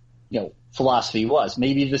 philosophy was.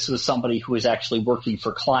 Maybe this was somebody who was actually working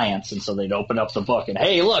for clients, and so they'd open up the book and,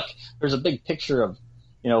 hey, look, there's a big picture of,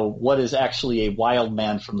 what is actually a wild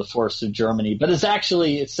man from the forests of Germany, but it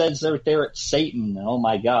says right there it's Satan. Oh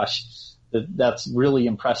my gosh, that's really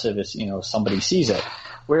impressive if, somebody sees it.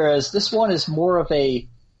 Whereas this one is more of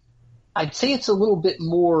I'd say it's a little bit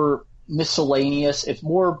more miscellaneous. It's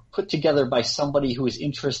more put together by somebody who is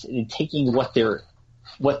interested in taking what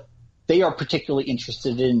they are particularly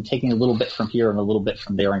interested in, taking a little bit from here and a little bit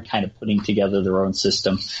from there, and kind of putting together their own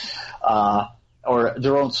system, or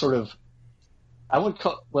their own sort of, I don't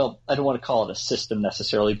want to call it a system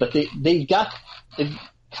necessarily, but they've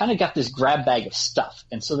kind of got this grab bag of stuff.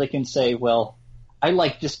 And so they can say, well, I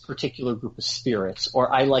like this particular group of spirits,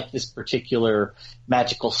 or I like this particular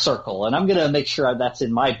magical circle, and I'm going to make sure that's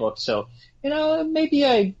in my book. So, maybe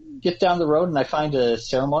I get down the road and I find a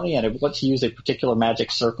ceremony and I want to use a particular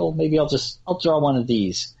magic circle. Maybe I'll draw one of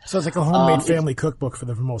these. Sounds like a homemade family cookbook for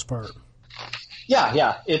the most part.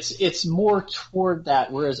 Yeah. It's more toward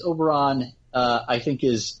that, whereas Oberon, I think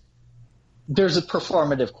there's a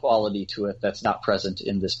performative quality to it that's not present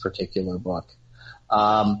in this particular book.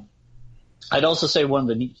 I'd also say one of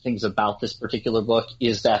the neat things about this particular book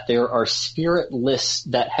is that there are spirit lists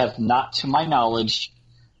that have not, to my knowledge,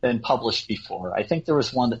 been published before. I think there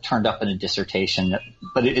was one that turned up in a dissertation,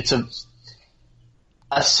 but it's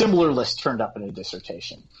a similar list turned up in a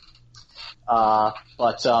dissertation.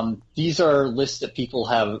 But these are lists that people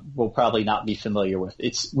will probably not be familiar with.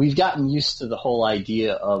 We've gotten used to the whole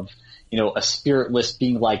idea of, a spirit list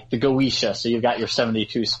being like the Goetia. So you've got your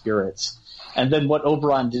 72 spirits. And then what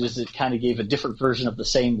Oberon did is it kind of gave a different version of the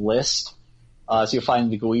same list. So you'll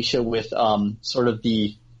find the Goetia with sort of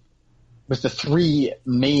with the three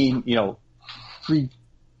main,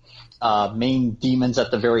 main demons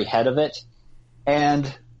at the very head of it.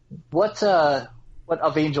 And what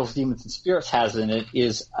Of Angels, Demons, and Spirits has in it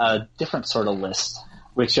is a different sort of list,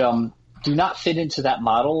 which do not fit into that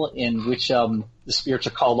model, in which the spirits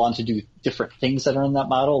are called on to do different things that are in that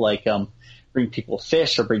model, like bring people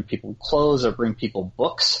fish, or bring people clothes, or bring people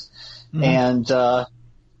books. Mm-hmm.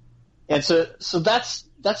 And so that's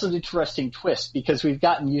an interesting twist, because we've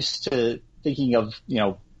gotten used to thinking of,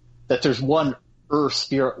 that there's one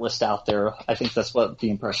spirit list out there. I think that's what the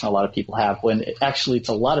impression a lot of people have, when actually it's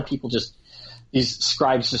a lot of people these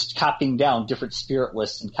scribes just copying down different spirit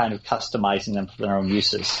lists and kind of customizing them for their own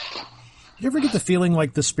uses. You ever get the feeling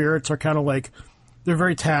like the spirits are kind of like, they're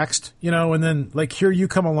very taxed, and then like here you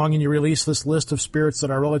come along and you release this list of spirits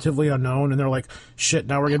that are relatively unknown, and they're like, shit,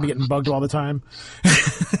 now we're going to be getting bugged all the time.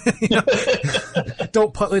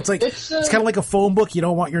 Don't put, it's like, it's kind of like a phone book you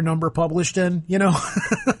don't want your number published in,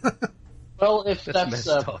 Well, if that's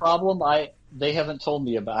a problem, they haven't told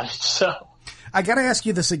me about it, so. I got to ask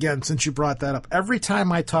you this again, since you brought that up. Every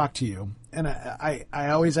time I talk to you, and I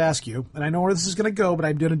always ask you, and I know where this is going to go, but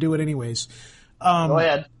I'm going to do it anyways. Go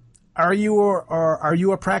ahead. Are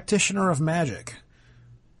you a practitioner of magic,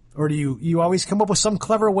 or do you always come up with some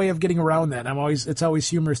clever way of getting around that? It's always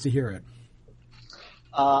humorous to hear it.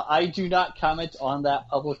 I do not comment on that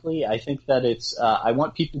publicly. I think that I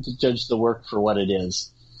want people to judge the work for what it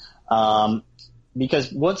is, because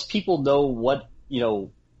once people know what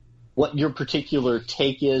your particular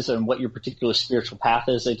take is and what your particular spiritual path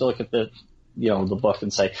is, they look at the book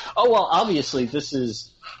and say, oh, well, obviously this is,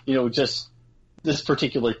 just this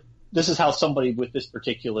is how somebody with this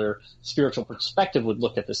particular spiritual perspective would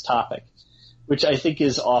look at this topic, which I think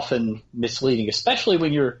is often misleading, especially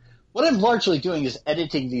when what I'm largely doing is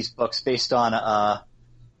editing these books based on,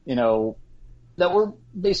 that were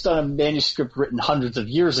based on a manuscript written hundreds of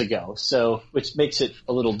years ago. So, which makes it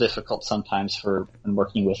a little difficult sometimes when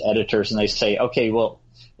working with editors, and they say, okay, well,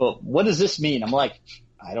 what does this mean? I'm like,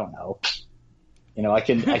 I don't know. I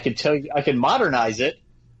can tell you, I can modernize it.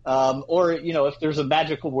 Or, if there's a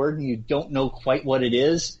magical word and you don't know quite what it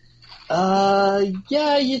is,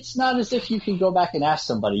 it's not as if you can go back and ask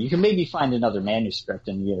somebody. You can maybe find another manuscript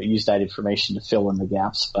and, use that information to fill in the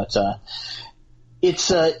gaps, but,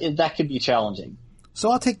 that could be challenging. So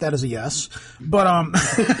I'll take that as a yes, but,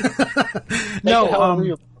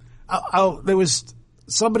 no, there was,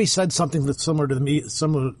 somebody said something that's similar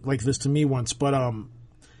like this to me once, but,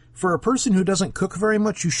 for a person who doesn't cook very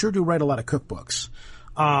much, you sure do write a lot of cookbooks.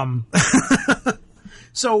 Well,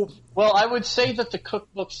 I would say that the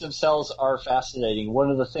cookbooks themselves are fascinating.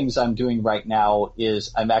 One of the things I'm doing right now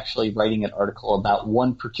is I'm actually writing an article about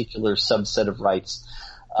one particular subset of rites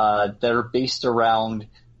that are based around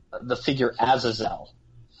the figure Azazel.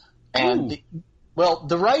 And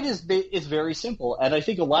the rite is very simple, and I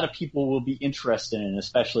think a lot of people will be interested in it,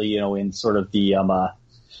 especially in sort of the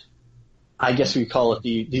I guess we call it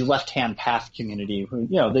the left-hand path community. Who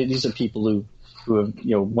these are people who have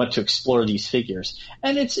want to explore these figures,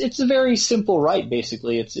 and it's a very simple rite.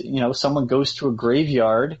 Basically, it's someone goes to a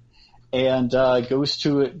graveyard and goes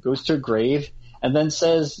to a grave, and then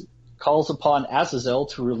calls upon Azazel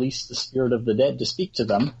to release the spirit of the dead to speak to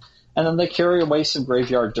them, and then they carry away some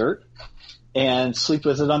graveyard dirt and sleep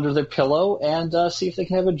with it under their pillow and see if they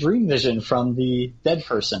can have a dream vision from the dead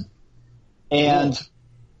person. And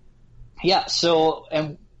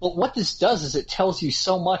but what this does is it tells you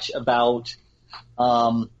so much about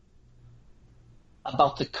the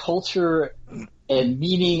culture and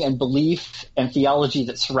meaning and belief and theology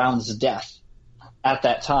that surrounds death at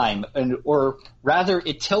that time, or rather,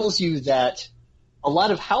 it tells you that a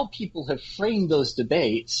lot of how people have framed those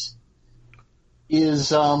debates is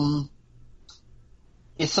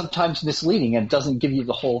sometimes misleading and doesn't give you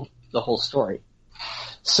the whole story.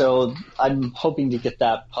 So I'm hoping to get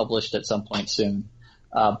that published at some point soon.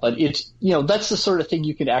 But it's that's the sort of thing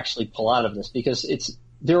you can actually pull out of this, because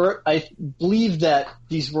I believe that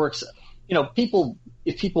these works, if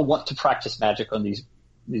people want to practice magic on these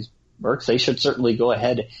works, they should certainly go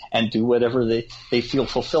ahead and do whatever they feel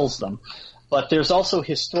fulfills them. But there's also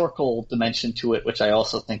historical dimension to it, which I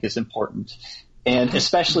also think is important. And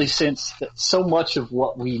especially since so much of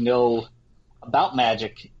what we know about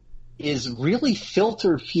magic is really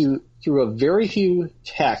filtered through a very few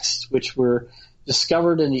texts, which were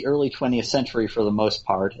discovered in the early 20th century for the most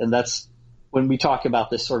part. And that's when we talk about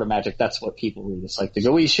this sort of magic, that's what people read. It's like the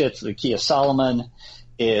Goetia, it's the Key of Solomon,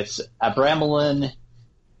 it's Abramelin.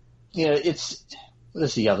 What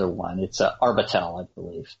is the other one? It's Arbatel, I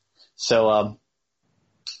believe. So,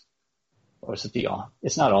 or is it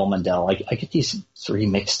it's not Almondel. I get these three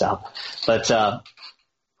mixed up. But, and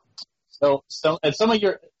some of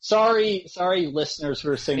your, sorry listeners who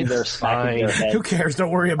are sitting there smacking their heads. Who cares? Don't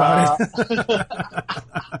worry about it.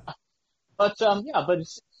 But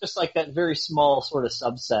it's just like that very small sort of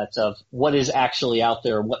subset of what is actually out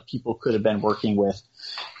there, what people could have been working with.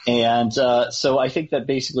 And so I think that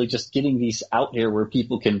basically just getting these out there where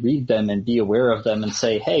people can read them and be aware of them and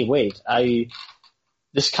say, hey, wait,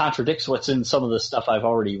 this contradicts what's in some of the stuff I've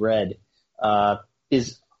already read,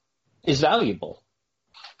 is valuable.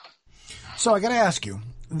 So I got to ask you,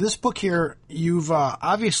 this book here, you've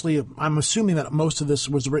obviously, I'm assuming that most of this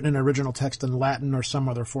was written in original text in Latin or some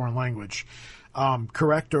other foreign language,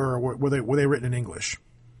 correct? Or were they written in English?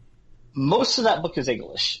 Most of that book is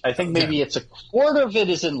English. I think maybe it's a quarter of it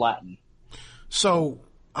is in Latin. So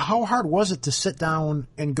how hard was it to sit down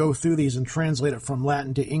and go through these and translate it from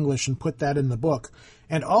Latin to English and put that in the book?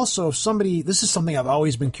 And also, if somebody, this is something I've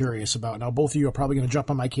always been curious about. Now, both of you are probably going to jump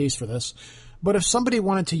on my case for this. But if somebody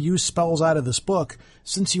wanted to use spells out of this book,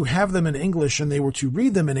 since you have them in English and they were to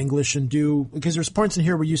read them in English and because there's points in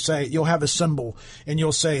here where you say, you'll have a symbol and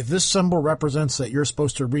you'll say, this symbol represents that you're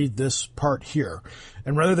supposed to read this part here.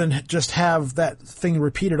 And rather than just have that thing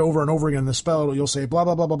repeated over and over again in the spell, you'll say, blah,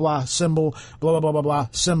 blah, blah, blah, blah, symbol, blah, blah, blah, blah, blah,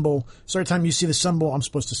 symbol. So every time you see the symbol, I'm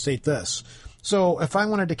supposed to state this. So if I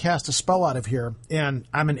wanted to cast a spell out of here, and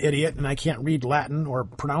I'm an idiot and I can't read Latin or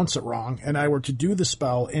pronounce it wrong, and I were to do the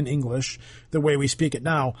spell in English the way we speak it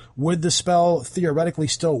now, would the spell theoretically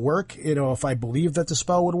still work, if I believe that the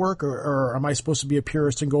spell would work, or am I supposed to be a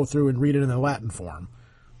purist and go through and read it in the Latin form?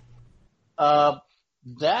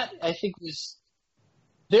 That, I think,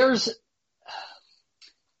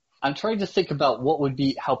 I'm trying to think about what would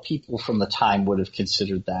be how people from the time would have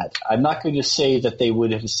considered that. I'm not going to say that they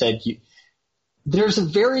would have said there's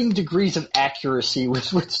varying degrees of accuracy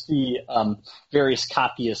with which the various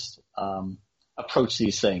copyists approach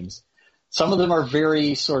these things. Some of them are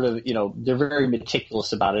very sort of, they're very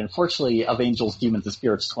meticulous about it. Unfortunately, Of Angels, Demons, and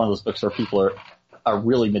Spirits, it's one of those books where people are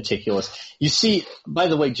really meticulous. You see, by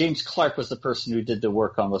the way, James Clark was the person who did the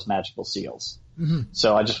work on those magical seals. Mm-hmm.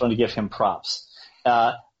 So I just want to give him props.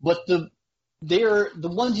 But the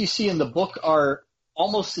ones you see in the book are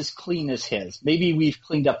almost as clean as his. Maybe we've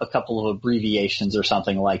cleaned up a couple of abbreviations or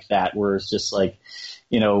something like that, where it's just like,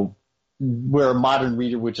 where a modern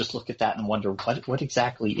reader would just look at that and wonder what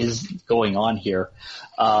exactly is going on here.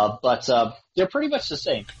 But they're pretty much the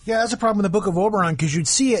same. Yeah, that's a problem in the Book of Oberon, because you'd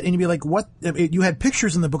see it and you'd be like, what? You had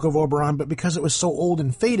pictures in the Book of Oberon, but because it was so old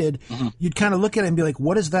and faded, mm-hmm. you'd kind of look at it and be like,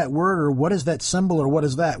 what is that word, or what is that symbol, or what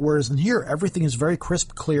is that? Whereas in here, everything is very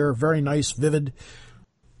crisp, clear, very nice, vivid.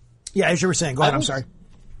 Yeah, as you were saying. Go ahead, I'm sorry.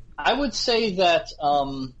 I would say that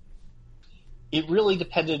it really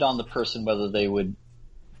depended on the person whether they would,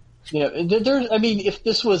 if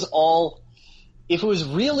it was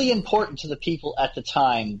really important to the people at the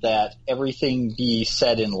time that everything be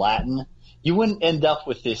said in Latin, you wouldn't end up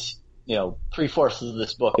with this, 3/4 of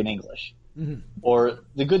this book in English. Mm-hmm. Or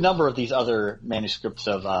the good number of these other manuscripts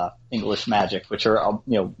of English magic, which are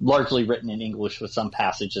largely written in English with some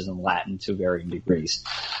passages in Latin to varying degrees.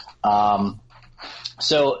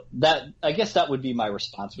 So that, I guess that would be my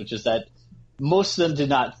response, which is that most of them did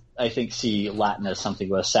not, I think, see Latin as something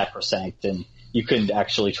that was sacrosanct, and you couldn't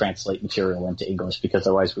actually translate material into English because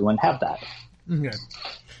otherwise we wouldn't have that. Okay.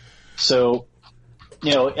 So,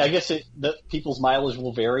 I guess the people's mileage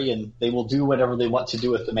will vary, and they will do whatever they want to do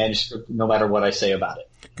with the manuscript, no matter what I say about it.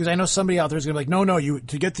 Because I know somebody out there is going to be like, no,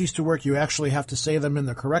 to get these to work, you actually have to say them in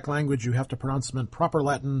the correct language. You have to pronounce them in proper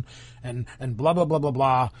Latin, and blah, blah, blah, blah,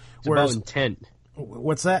 blah. It's about intent.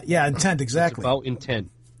 What's that? Yeah, intent, exactly. It's about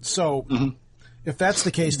intent. So, if that's the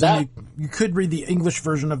case, then you could read the English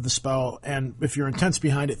version of the spell, and if your intent's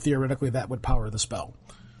behind it, theoretically, that would power the spell.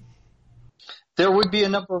 There would be a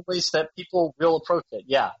number of ways that people will approach it.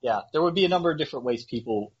 Yeah. There would be a number of different ways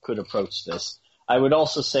people could approach this. I would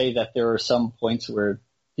also say that there are some points where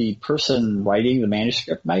the person writing the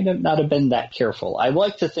manuscript might not have been that careful. I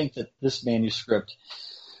like to think that this manuscript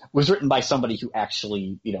was written by somebody who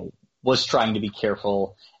actually, was trying to be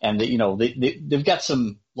careful, and that, they've got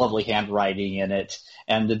some lovely handwriting in it.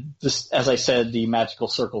 And as I said, the magical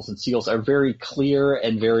circles and seals are very clear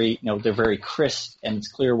and very, they're very crisp, and it's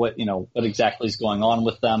clear what exactly is going on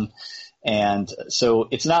with them. And so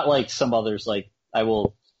it's not like some others, like I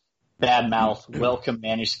will badmouth Welcome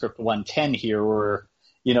Manuscript 110 here, where,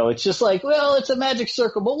 it's just like, well, it's a magic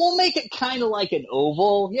circle, but we'll make it kind of like an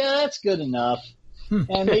oval. Yeah, that's good enough.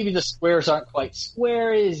 And maybe the squares aren't quite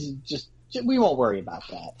square. We won't worry about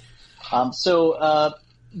that. So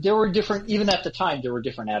there were even at the time, there were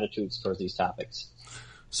different attitudes towards these topics.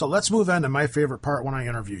 So let's move on to my favorite part when I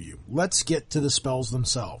interview you. Let's get to the spells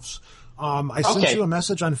themselves. I sent you a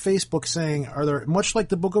message on Facebook saying, are there, much like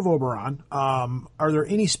the Book of Oberon, are there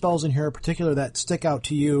any spells in here in particular that stick out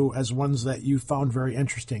to you as ones that you found very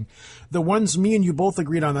interesting? The ones, me and you both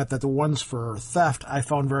agreed on that the ones for theft I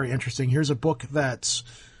found very interesting. Here's a book that's,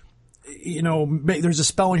 there's a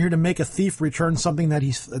spell in here to make a thief return something that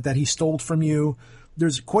he stole from you.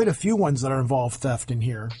 There's quite a few ones that are involved theft in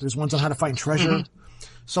here. There's ones on how to find treasure. Mm-hmm.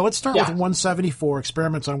 So let's start with 174,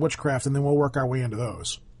 Experiments on Witchcraft, and then we'll work our way into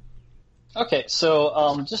those. Okay,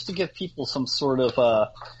 so just to give people some sort of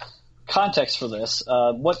context for this,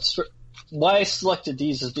 why I selected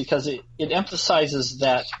these is because it emphasizes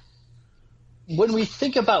that when we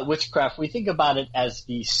think about witchcraft, we think about it as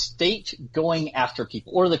the state going after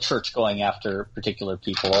people, or the church going after particular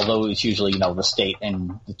people, although it's usually, the state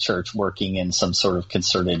and the church working in some sort of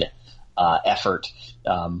concerted effort,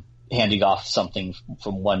 handing off something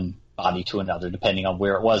from one body to another, depending on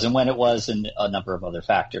where it was and when it was, and a number of other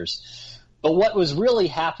factors. But what was really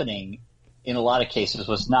happening in a lot of cases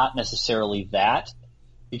was not necessarily that,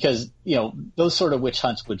 because, those sort of witch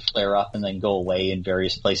hunts would flare up and then go away in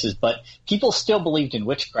various places. But people still believed in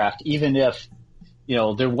witchcraft, even if,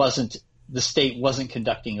 the state wasn't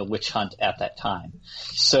conducting a witch hunt at that time.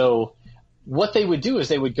 So what they would do is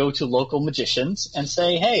they would go to local magicians and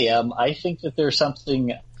say, hey, I think that there's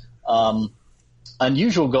something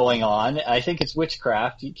unusual going on. I think it's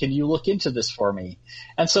witchcraft. Can you look into this for me?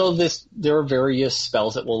 And so there are various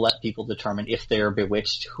spells that will let people determine if they are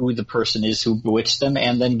bewitched, who the person is who bewitched them,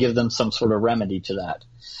 and then give them some sort of remedy to that.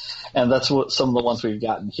 And that's what some of the ones we've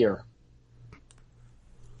gotten here.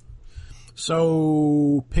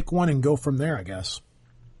 So pick one and go from there, I guess.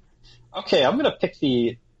 Okay, I'm going to pick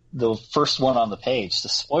the first one on the page, to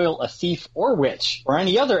spoil a thief or witch or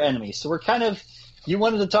any other enemy. So we're kind of, you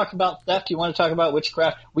wanted to talk about theft, you want to talk about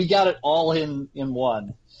witchcraft, we got it all in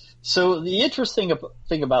one. So the interesting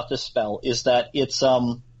thing about this spell is that it's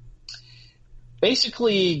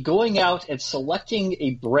basically going out and selecting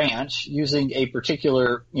a branch using a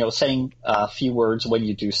particular, saying a few words when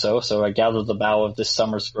you do so. So I gather the bough of this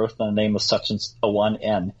summer's growth in the name of such and a one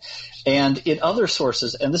N. And in other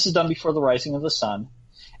sources, and this is done before the rising of the sun,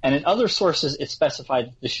 and in other sources it specified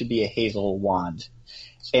that this should be a hazel wand.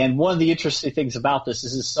 And one of the interesting things about this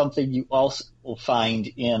is something you also will find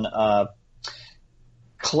in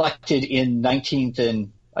collected in 19th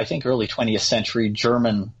and I think early 20th century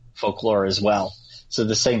German folklore as well. So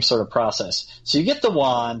the same sort of process. So you get the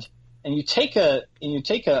wand and you take a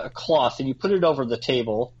cloth and you put it over the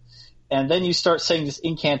table, and then you start saying this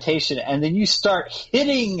incantation, and then you start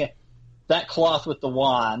hitting that cloth with the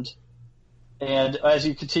wand. And as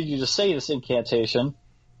you continue to say this incantation,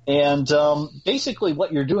 and basically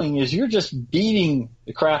what you're doing is you're just beating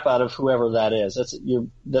the crap out of whoever that is. That's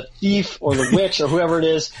the thief or the witch or whoever it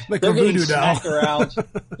is. Like they're a getting voodoo doll. smacked around.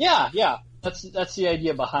 Yeah. That's the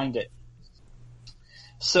idea behind it.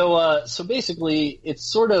 So basically, it's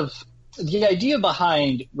sort of the idea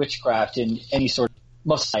behind witchcraft in any sort of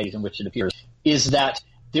most societies in which it appears is that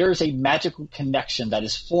there is a magical connection that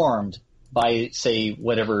is formed by, say,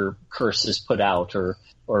 whatever curse is put out or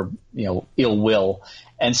ill will.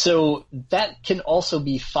 And so that can also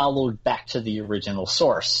be followed back to the original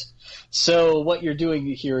source. So what you're doing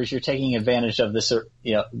here is you're taking advantage of this,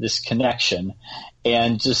 this connection,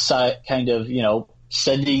 and just kind of,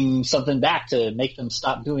 sending something back to make them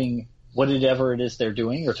stop doing whatever it is they're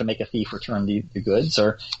doing, or to make a thief return the goods,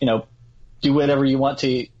 or, do whatever you want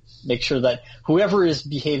to make sure that whoever is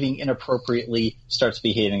behaving inappropriately starts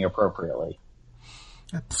behaving appropriately.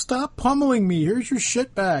 Stop pummeling me. Here's your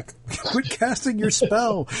shit back. Quit casting your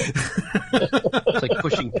spell. It's like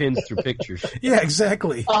pushing pins through pictures. Yeah,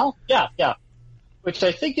 exactly. Yeah. Which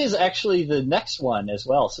I think is actually the next one as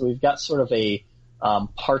well. So we've got sort of a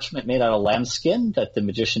parchment made out of lambskin that the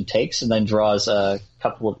magician takes and then draws a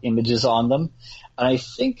couple of images on them. And I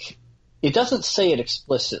think it doesn't say it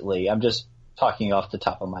explicitly. I'm just talking off the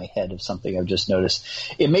top of my head of something I've just noticed.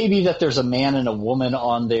 It may be that there's a man and a woman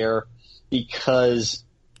on there because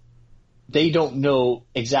they don't know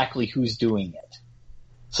exactly who's doing it.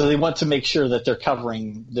 So they want to make sure that they're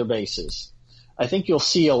covering their bases. I think you'll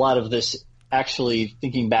see a lot of this actually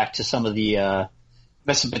thinking back to some of the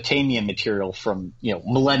Mesopotamian material from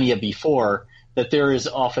millennia before, that there is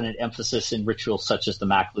often an emphasis in rituals such as the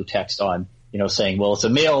Maklu text on saying, well, it's a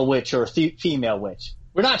male witch or a female witch.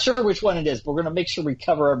 We're not sure which one it is, but we're going to make sure we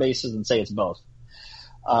cover our bases and say it's both.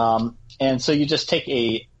 And so you just take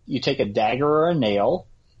a dagger or a nail,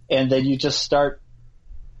 and then you just start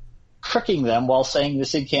pricking them while saying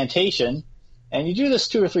this incantation, and you do this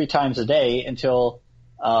 2 or 3 times a day until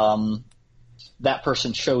that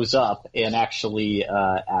person shows up and actually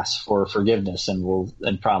asks for forgiveness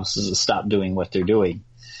and promises to stop doing what they're doing.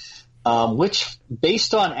 Which,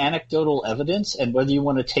 based on anecdotal evidence, and whether you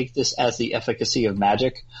want to take this as the efficacy of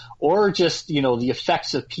magic or just, the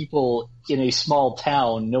effects of people in a small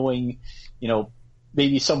town knowing,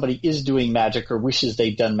 maybe somebody is doing magic or wishes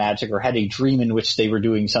they'd done magic or had a dream in which they were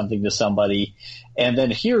doing something to somebody, and then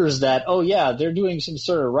hears that, oh yeah, they're doing some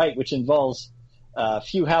sort of rite which involves a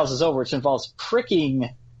few houses over, which involves pricking,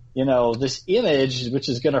 this image, which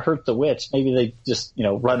is going to hurt the witch. Maybe they just,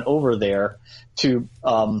 run over there to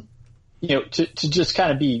to just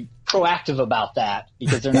kind of be proactive about that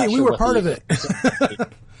because they're not sure. We were part of it.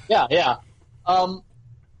 Yeah.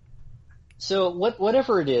 So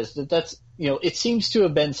whatever it is, that's it seems to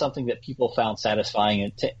have been something that people found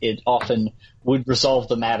satisfying. It often would resolve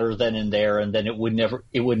the matter then and there, and then it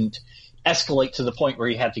wouldn't escalate to the point where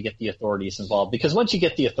you have to get the authorities involved. Because once you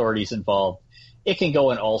get the authorities involved, it can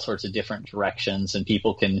go in all sorts of different directions, and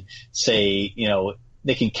people can say,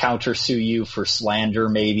 they can countersue you for slander,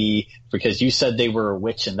 maybe because you said they were a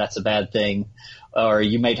witch and that's a bad thing, or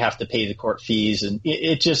you might have to pay the court fees, and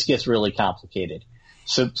it just gets really complicated.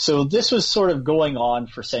 So this was sort of going on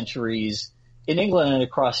for centuries in England and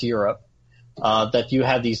across Europe, that you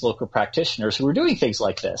had these local practitioners who were doing things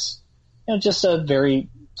like this. Just a very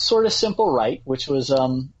sort of simple rite, which was,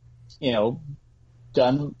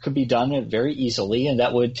 could be done very easily, and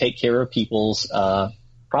that would take care of people's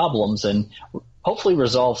problems and hopefully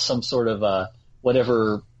resolve some sort of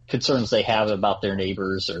whatever concerns they have about their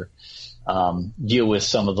neighbors, or deal with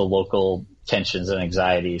some of the local tensions and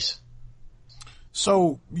anxieties.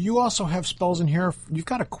 So you also have spells in here. You've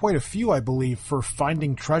got quite a few, I believe, for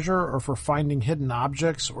finding treasure or for finding hidden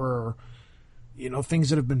objects or, things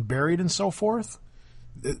that have been buried and so forth.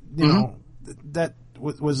 That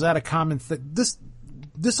was that a common thing?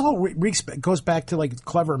 This all goes back to like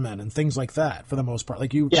clever men and things like that for the most part.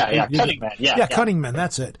 Like cunning men. Yeah, cunning men.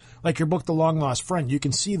 That's it. Like your book, The Long Lost Friend. You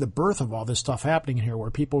can see the birth of all this stuff happening here,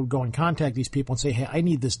 where people would go and contact these people and say, "Hey, I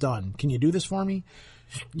need this done. Can you do this for me?"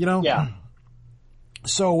 Yeah.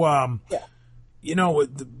 So,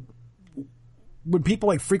 when people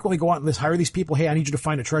like frequently go out and hire these people, "Hey, I need you to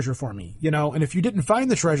find a treasure for me," and if you didn't find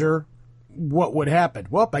the treasure, what would happen?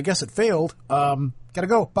 Well, I guess it failed. Gotta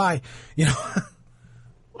go. Bye.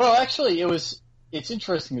 Well, actually, it's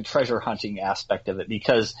interesting, the treasure hunting aspect of it,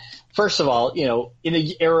 because first of all, in an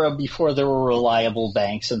era before there were reliable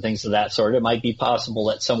banks and things of that sort, it might be possible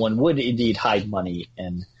that someone would indeed hide money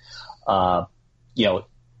in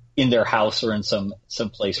their house or in some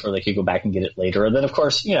place where they could go back and get it later. And then, of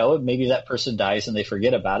course, maybe that person dies and they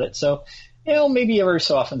forget about it. So, maybe every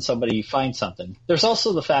so often somebody finds something. There's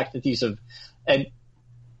also the fact that and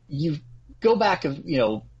you go back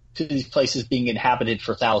to these places being inhabited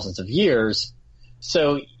for thousands of years.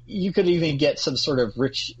 So you could even get some sort of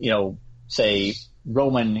rich, say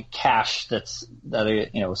Roman cash that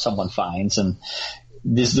someone finds. And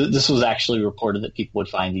this was actually reported that people would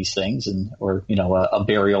find these things or a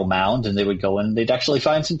burial mound, and they would go in and they'd actually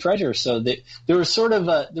find some treasure. So there was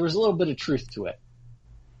there was a little bit of truth to it,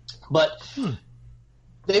 but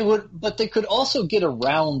they could also get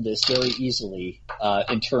around this very easily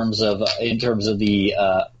in terms of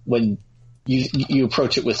the when you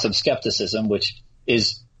approach it with some skepticism, which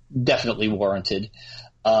is definitely warranted.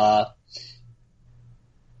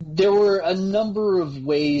 There were a number of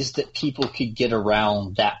ways that people could get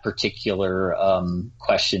around that particular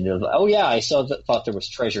question of, oh yeah, I thought there was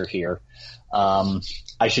treasure here.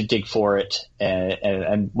 I should dig for it,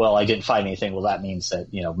 and well, I didn't find anything. Well, that means that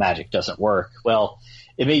magic doesn't work. Well,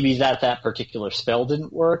 it may be that particular spell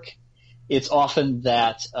didn't work. It's often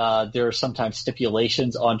that there are sometimes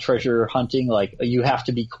stipulations on treasure hunting, like you have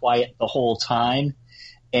to be quiet the whole time.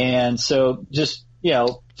 And so just,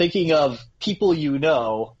 thinking of people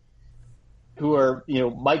who are,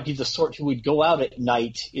 might be the sort who would go out at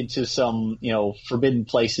night into some, forbidden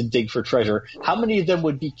place and dig for treasure. How many of them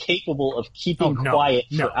would be capable of keeping quiet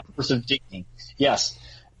for hours of digging? Yes.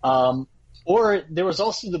 Or there was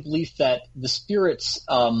also the belief that the spirits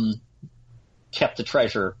kept the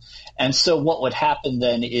treasure. And so what would happen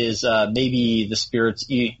then is maybe the spirits,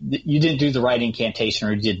 you didn't do the right incantation,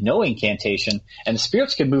 or you did no incantation, and the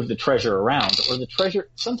spirits could move the treasure around. Or the treasure,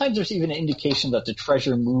 sometimes there's even an indication that the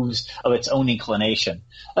treasure moves of its own inclination.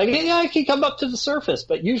 Like, yeah, it can come up to the surface,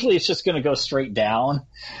 but usually it's just going to go straight down,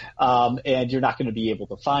 and you're not going to be able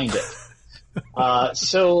to find it.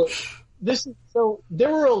 So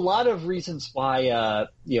there were a lot of reasons why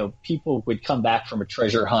people would come back from a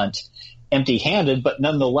treasure hunt empty-handed, but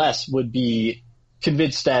nonetheless would be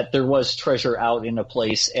convinced that there was treasure out in a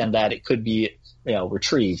place and that it could be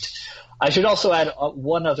retrieved. I should also add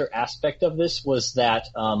one other aspect of this was that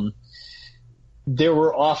there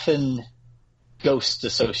were often ghosts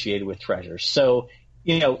associated with treasures. So,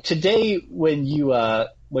 today when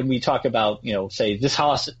we talk about, say this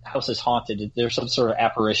house is haunted, there's some sort of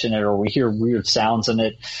apparition in it, or we hear weird sounds in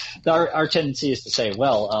it, our tendency is to say,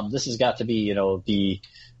 well, this has got to be,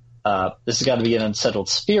 this has got to be an unsettled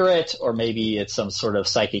spirit, or maybe it's some sort of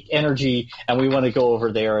psychic energy, and we want to go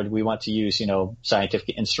over there and we want to use,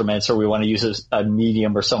 scientific instruments, or we want to use a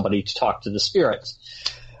medium or somebody to talk to the spirits.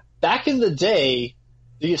 Back in the day,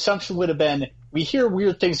 the assumption would have been, we hear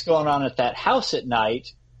weird things going on at that house at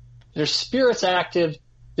night, there's spirits active,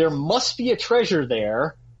 there must be a treasure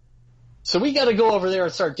there, so we got to go over there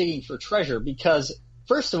and start digging for treasure, because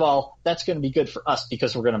first of all, that's going to be good for us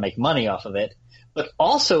because we're going to make money off of it. But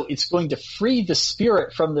also, it's going to free the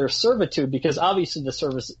spirit from their servitude, because obviously the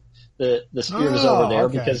spirit is over there,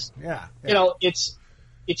 okay. Because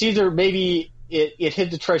it's either maybe it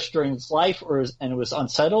hid the treasure during its life, and it was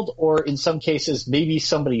unsettled, or in some cases maybe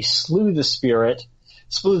somebody slew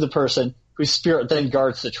the person whose spirit then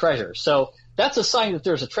guards the treasure. So that's a sign that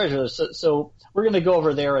there's a treasure. So we're going to go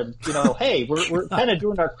over there and, hey, we're kind of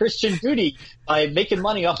doing our Christian duty by making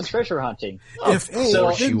money off of treasure hunting.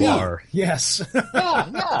 You are. Yes.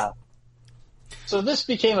 Yeah. So this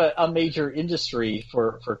became a major industry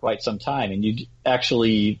for quite some time. And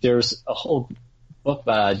there's a whole book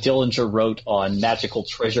Dillinger wrote on magical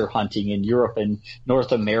treasure hunting in Europe and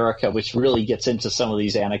North America, which really gets into some of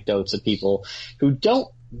these anecdotes of people who don't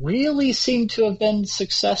really seem to have been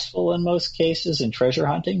successful in most cases in treasure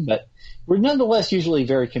hunting, but we're nonetheless usually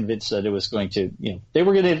very convinced that it was going to, they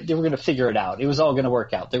were going to figure it out. It was all going to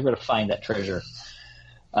work out. They were going to find that treasure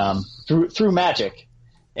through magic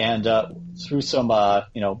and through some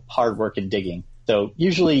hard work and digging. So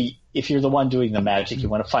usually, if you're the one doing the magic, you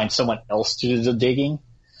want to find someone else to do the digging.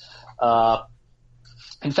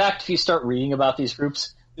 In fact, if you start reading about these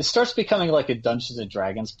groups, it starts becoming like a Dungeons and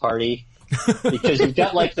Dragons party. Because you've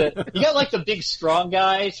got the big strong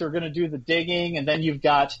guys who are going to do the digging, and then you've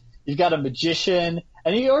got a magician,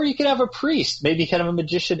 or you could have a priest, maybe kind of a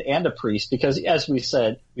magician and a priest, because as we've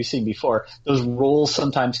seen before, those roles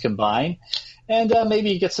sometimes combine, and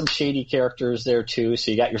maybe you get some shady characters there too.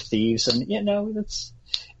 So you got your thieves, and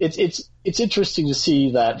it's interesting to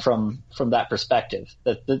see that from that perspective.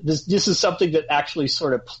 That this is something that actually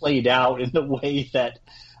sort of played out in the way that.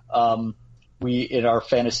 We, in our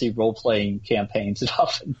fantasy role-playing campaigns, it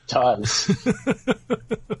often does.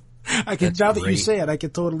 Now that you say it, I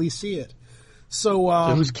can totally see it. So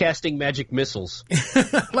who's casting magic missiles?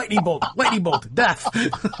 lightning bolt, death.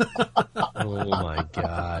 Oh my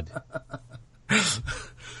God!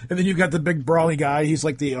 And then you've got the big brawly guy. He's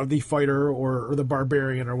like the fighter or the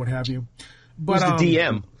barbarian or what have you. But who's the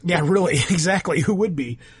DM? Yeah, really, exactly. Who would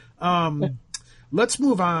be? Let's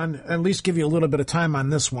move on, at least give you a little bit of time on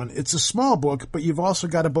this one. It's a small book, but you've also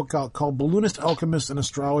got a book out called Balloonist, Alchemist, and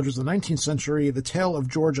Astrologers of the 19th Century, The Tale of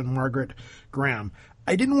George and Margaret Graham.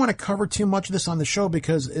 I didn't want to cover too much of this on the show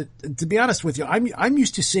because, to be honest with you, I'm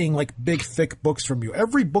used to seeing like big, thick books from you.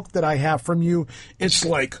 Every book that I have from you, it's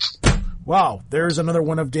like, wow, there's another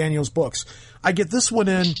one of Daniel's books. I get this one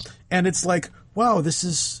in, and it's like, wow, this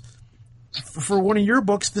is... For one of your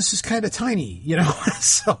books, this is kind of tiny,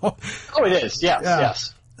 So, it is.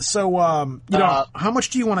 Yes. So, how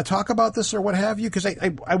much do you want to talk about this or what have you? Because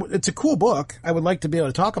it's a cool book. I would like to be able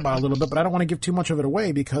to talk about it a little bit, but I don't want to give too much of it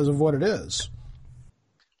away because of what it is.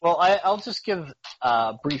 Well, I'll just give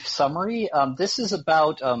a brief summary. This is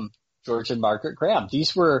about George and Margaret Graham.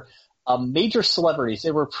 These were major celebrities.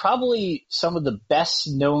 They were probably some of the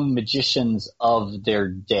best-known magicians of their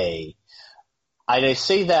day. I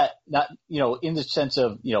say that not, in the sense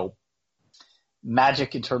of,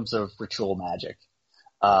 magic in terms of ritual magic.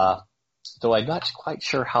 Though I'm not quite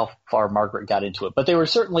sure how far Margaret got into it, but they were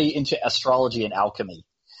certainly into astrology and alchemy.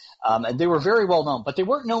 And they were very well known, but they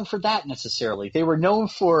weren't known for that necessarily. They were known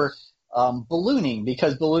for, ballooning,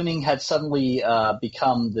 because ballooning had suddenly,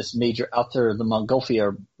 become this major out there. The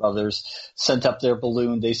Montgolfier brothers sent up their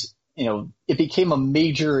balloon. It became a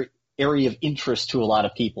major area of interest to a lot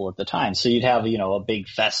of people at the time. So you'd have, a big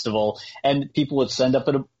festival and people would send up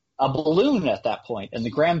a balloon at that point, and the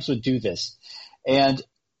Grahams would do this. And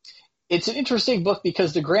it's an interesting book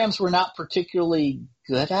because the Grahams were not particularly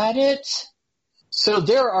good at it. So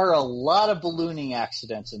there are a lot of ballooning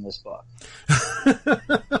accidents in this book.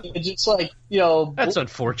 It's just like, That's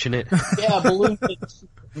unfortunate. Yeah, balloons that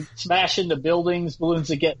smash into buildings, balloons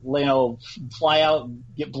that get, fly out,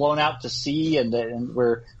 get blown out to sea, and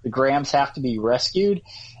where the Grahams have to be rescued.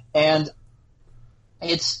 And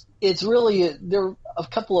it's really, they're a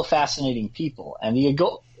couple of fascinating people. And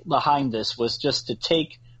behind this was just to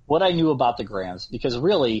take what I knew about the Grahams, because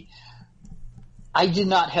really, I did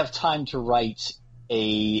not have time to write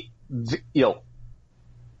a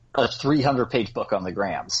 300-page book on the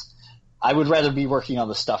Grahams. I would rather be working on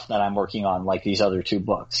the stuff that I'm working on, like these other two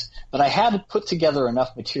books. But I had to put together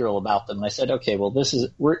enough material about them, and I said, okay, well,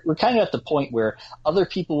 we're kind of at the point where other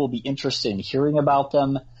people will be interested in hearing about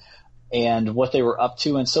them and what they were up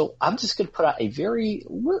to, and so I'm just going to put out a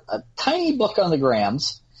tiny book on the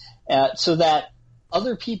Grahams, so that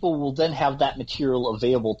other people will then have that material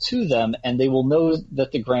available to them, and they will know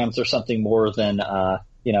that the Grahams are something more than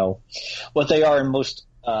what they are in most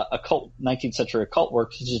occult 19th century occult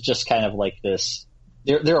work, which is just kind of like this.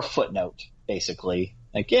 They're a footnote, basically.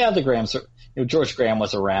 Like, yeah, the Grahams are. George Graham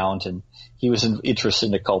was around, and he was interested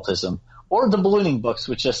in occultism. Or the ballooning books,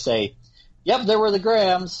 which just say, "Yep, there were the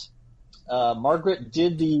Grahams." Margaret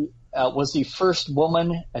was the first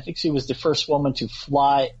woman. I think she was the first woman to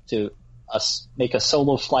fly to make a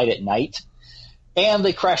solo flight at night, and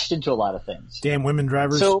they crashed into a lot of things. Damn women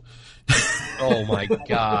drivers. So, Oh my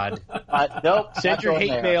God! Nope. Send your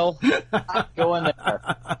hate mail. Not going there.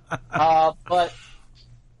 But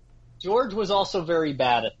George was also very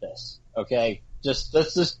bad at this. Okay, let's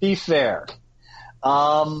just be fair.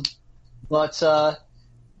 But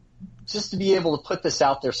just to be able to put this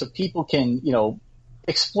out there so people can,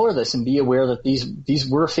 explore this and be aware that these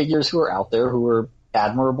were figures who are out there who were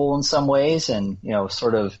admirable in some ways and,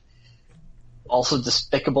 sort of also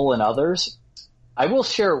despicable in others. I will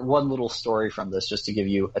share one little story from this just to give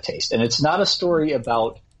you a taste. And it's not a story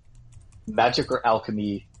about magic or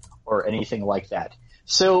alchemy or anything like that.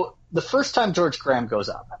 So the first time George Graham goes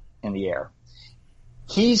up in the air,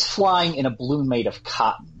 he's flying in a balloon made of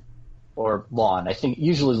cotton or lawn. I think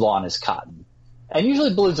usually lawn is cotton. And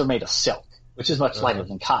usually balloons are made of silk, which is much lighter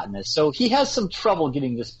than cotton is. So he has some trouble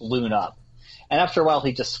getting this balloon up. And after a while,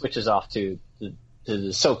 he just switches off to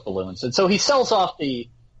the silk balloons. And so he sells off the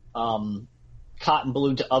cotton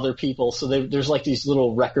balloon to other people. So there's like these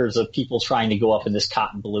little records of people trying to go up in this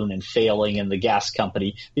cotton balloon and failing, and the gas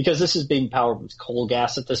company, because this is being powered with coal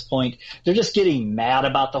gas at this point, they're just getting mad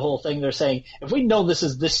about the whole thing. They're saying, if we know this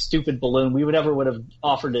is this stupid balloon, we would have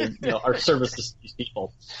offered our services to these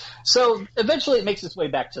people. So eventually it makes its way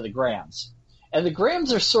back to the Grahams. And the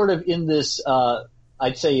Grahams are sort of in this,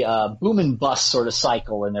 I'd say, boom and bust sort of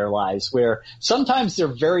cycle in their lives, where sometimes they're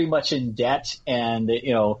very much in debt and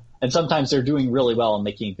sometimes they're doing really well and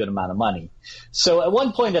making a good amount of money. So at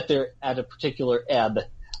one point at a particular ebb,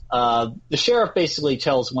 the sheriff basically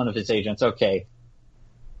tells one of his agents, okay,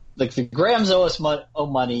 like the Grahams owe us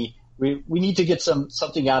money. We need to get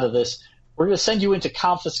something out of this. We're going to send you in to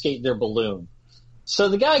confiscate their balloon. So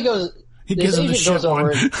the guy goes, he gives him the shit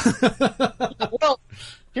one. Well,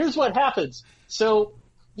 here's what happens. So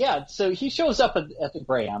he shows up at the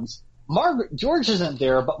Grahams. George isn't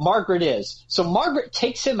there, but Margaret is. So Margaret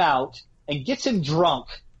takes him out and gets him drunk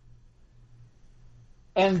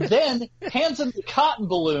and then hands him the cotton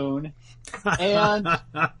balloon and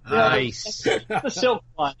nice. The silk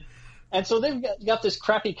one. And so they've got this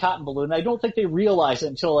crappy cotton balloon. I don't think they realize it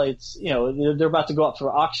until it's, they're about to go up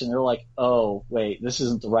for auction. They're like, oh, wait, this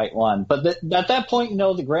isn't the right one. But at that point,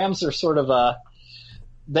 the Grahams are sort of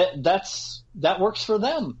that works for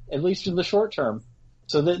them, at least in the short term.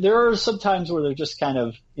 So there are some times where they're just kind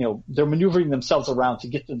of, they're maneuvering themselves around to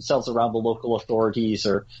get themselves around the local authorities,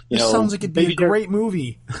 or This sounds like it'd be a great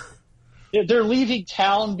movie. They're leaving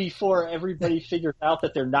town before everybody figures out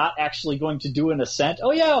that they're not actually going to do an ascent.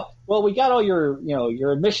 Oh yeah, well we got all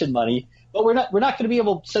your admission money, but we're not going to be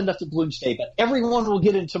able to send up the balloon today. But everyone will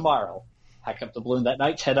get in tomorrow. Pack up the balloon that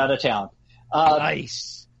night, head out of town.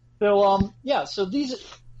 Nice. So so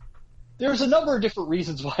there's a number of different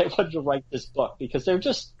reasons why I wanted to write this book, because they're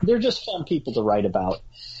just fun people to write about,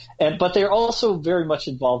 but they're also very much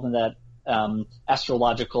involved in that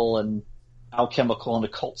astrological and alchemical and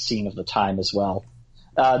occult scene of the time as well.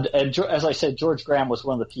 And as I said, George Graham was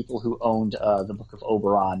one of the people who owned the Book of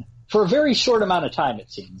Oberon for a very short amount of time,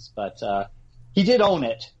 it seems, but he did own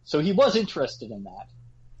it, so he was interested in that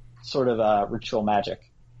sort of ritual magic.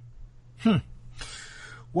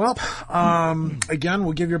 Well, again,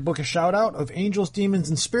 we'll give your book a shout-out of Angels, Demons,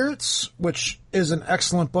 and Spirits, which is an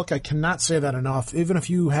excellent book. I cannot say that enough. Even if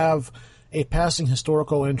you have a passing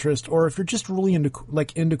historical interest, or if you're just really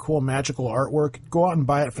into cool magical artwork, go out and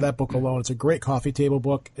buy it for that book alone. It's a great coffee table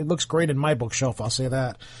book. It looks great in my bookshelf, I'll say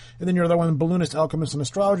that. And then your other one, Balloonist, Alchemist, and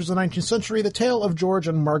Astrologers of the 19th Century, The Tale of George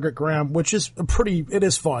and Margaret Graham, which is it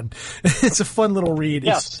is fun. It's a fun little read.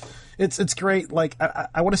 Yes. It's great. Like,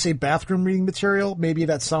 I want to say bathroom reading material. Maybe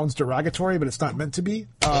that sounds derogatory, but it's not meant to be.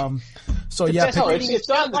 So yeah, it's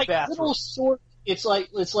not like little short it's like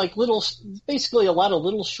little, basically a lot of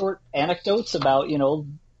little short anecdotes about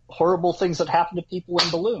horrible things that happen to people in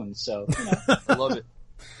balloons. So I love it.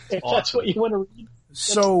 If that's what you want to read,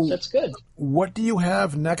 that's good. What do you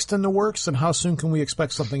have next in the works, and how soon can we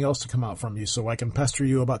expect something else to come out from you so I can pester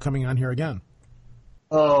you about coming on here again?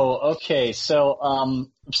 Oh, okay. So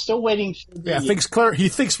I'm still waiting for the... He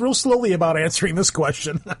thinks real slowly about answering this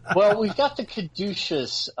question. Well, we've got the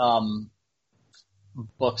Caduceus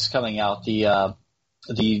books coming out. The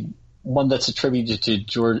one that's attributed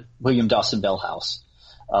to William Dawson Bell House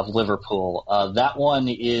of Liverpool. That one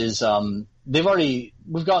is...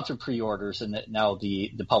 we've gone through pre-orders, and now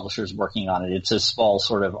the publisher's working on it. It's a small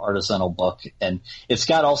sort of artisanal book, and it's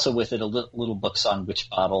got also with it little books on witch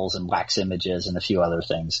bottles and wax images and a few other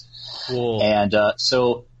things. Cool. And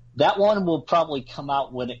so that one will probably come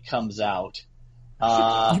out when it comes out.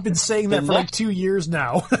 You've been saying that for like 2 years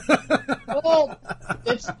now. Well,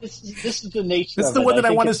 this is the nature of it. It's the one that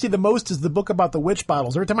I want to see the most is the book about the witch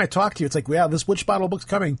bottles. Every time I talk to you, it's like, yeah, this witch bottle book's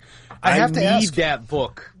coming. I have to ask that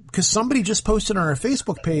book. Because somebody just posted on our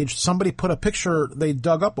Facebook page, somebody put a picture, they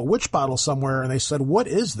dug up a witch bottle somewhere, and they said, what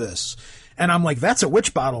is this? And I'm like, that's a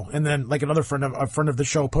witch bottle. And then, like, a friend of the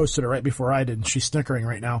show posted it right before I did, and she's snickering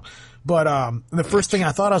right now. But the first thing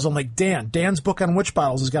I thought, I'm like, Dan's book on witch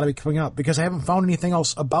bottles has got to be coming out, because I haven't found anything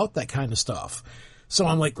else about that kind of stuff. So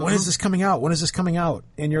I'm like, when is this coming out? When is this coming out?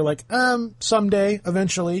 And you're like, someday,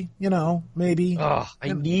 eventually, maybe. Oh,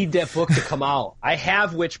 I need that book to come out. I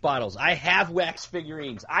have witch bottles. I have wax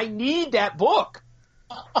figurines. I need that book.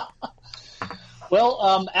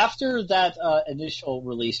 Well, after that initial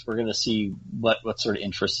release, we're going to see what sort of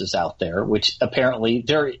interest is out there, which apparently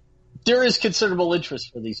there is considerable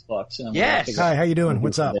interest for these books. And yes. Hi, how you doing?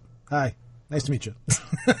 What's up? Hi. Nice to meet you.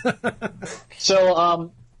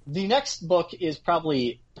 So, the next book is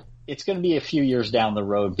it's going to be a few years down the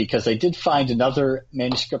road, because I did find another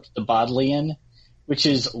manuscript of the Bodleian, which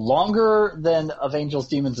is longer than of Angels,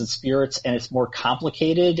 Demons, and Spirits, and it's more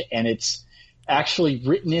complicated, and it's actually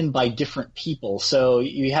written in by different people. So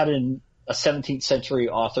you had a 17th century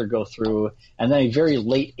author go through, and then a very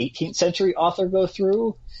late 18th century author go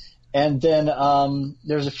through, and then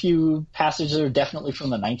there's a few passages that are definitely from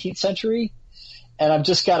the 19th century, and I've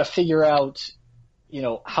just got to figure out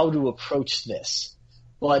how to approach this.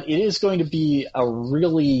 But it is going to be a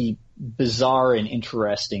really bizarre and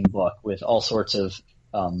interesting book with all sorts of,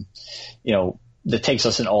 that takes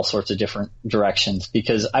us in all sorts of different directions,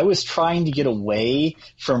 because I was trying to get away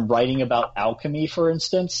from writing about alchemy, for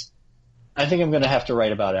instance. I think I'm going to have to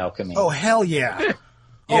write about alchemy. Oh, hell yeah.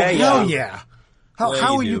 Hell yeah.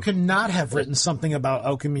 How you can not have written something about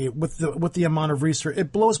alchemy with the amount of research?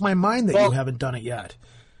 It blows my mind that you haven't done it yet.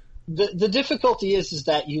 The difficulty is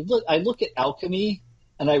that I look at alchemy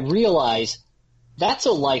and I realize that's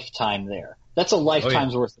a lifetime there. That's a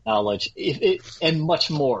lifetime's worth of knowledge, and much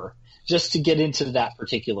more, just to get into that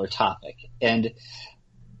particular topic. And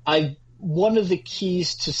one of the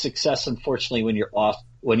keys to success, unfortunately,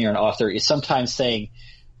 when you're an author, is sometimes saying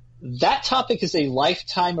that topic is a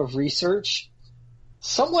lifetime of research.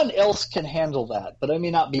 Someone else can handle that, but I may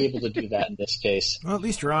not be able to do that in this case. Well, at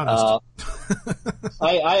least you're honest.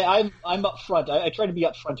 I'm upfront. I try to be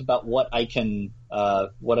upfront about what I can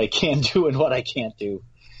do and what I can't do.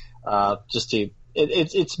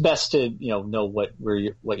 It's best to know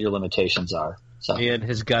what your limitations are. So. Man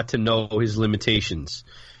has got to know his limitations.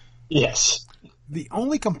 Yes. The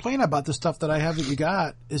only complaint about the stuff that I have that you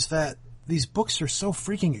got is that these books are so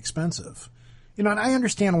freaking expensive. And I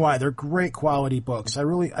understand why. They're great quality books.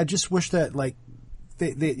 I just wish that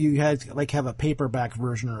you had have a paperback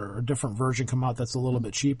version or a different version come out that's a little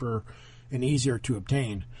bit cheaper and easier to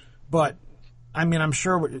obtain. But I mean, I'm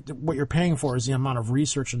sure what you're paying for is the amount of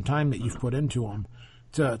research and time that you've put into them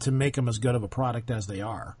to make them as good of a product as they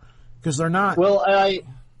are, because they're not. Well,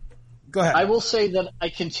 Go ahead. I will say that I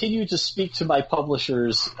continue to speak to my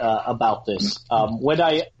publishers about this.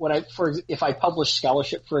 If I publish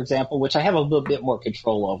scholarship, for example, which I have a little bit more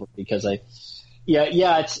control over, because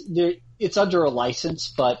it's under a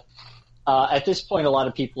license, but at this point, a lot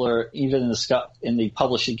of people are, even in the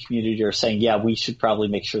publishing community, are saying, yeah, we should probably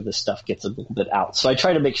make sure this stuff gets a little bit out. So I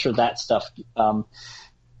try to make sure that stuff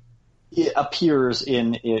it appears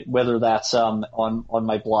in it, whether that's on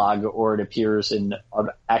my blog or it appears on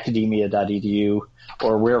academia.edu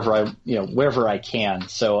or wherever I can.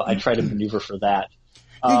 So I try to maneuver for that.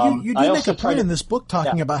 You do make a point in this book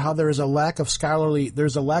talking about how there's a lack of scholarly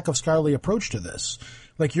approach to this.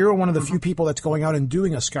 Like, you're one of the few people that's going out and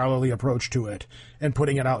doing a scholarly approach to it and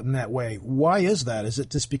putting it out in that way. Why is that? Is it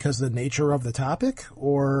just because of the nature of the topic,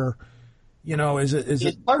 or is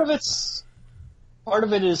it? Part of it's Part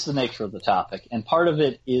of it is the nature of the topic, and part of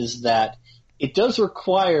it is that it does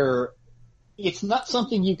require. It's not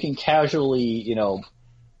something you can casually,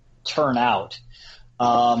 turn out.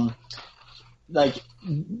 Like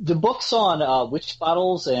the books on witch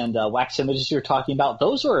bottles and wax images you're talking about,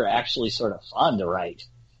 those were actually sort of fun to write,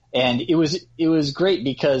 and it was great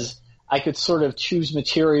because I could sort of choose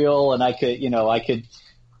material, and I could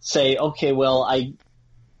say, okay, well, I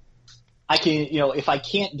can, if I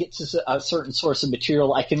can't get to a certain source of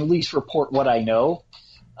material, I can at least report what I know.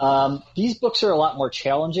 These books are a lot more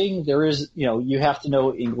challenging. There is, you have to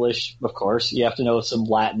know English, of course. You have to know some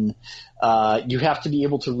Latin. You have to be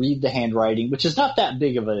able to read the handwriting, which is not that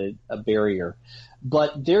big of a barrier.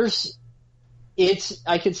 But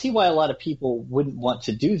I can see why a lot of people wouldn't want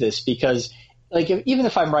to do this because, like, even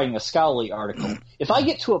if I'm writing a scholarly article, if I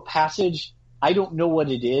get to a passage, I don't know what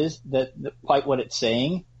it is, quite what it's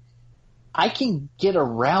saying, I can get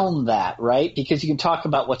around that, right? Because you can talk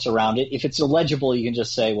about what's around it. If it's illegible, you can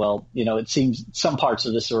just say, well, it seems some parts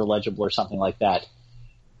of this are illegible or something like that.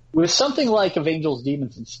 With something like Of Angels,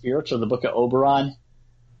 Demons, and Spirits or the Book of Oberon,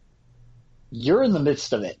 you're in the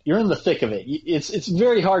midst of it. You're in the thick of it. It's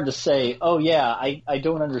very hard to say, oh, yeah, I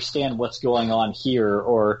don't understand what's going on here,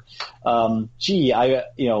 or,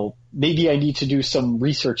 maybe I need to do some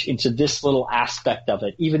research into this little aspect of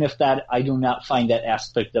it, even if I do not find that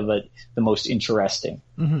aspect of it the most interesting.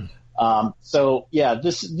 Mm-hmm. So, yeah,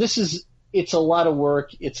 it's a lot of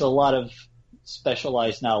work. It's a lot of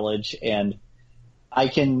specialized knowledge, and I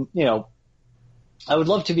can, I would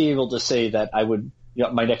love to be able to say that I would,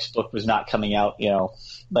 my next book was not coming out,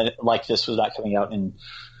 but like this was not coming out in,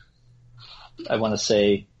 I want to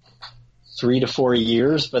say 3 to 4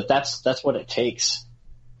 years, but that's what it takes.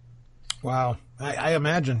 Wow. I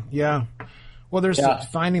imagine. Yeah. Well, there's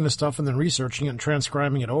finding the stuff and then researching it and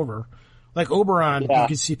transcribing it over. Like Oberon, you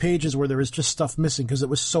could see pages where there was just stuff missing because it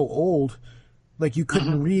was so old. Like you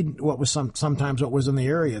couldn't read what was sometimes what was in the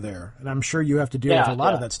area there. And I'm sure you have to deal with a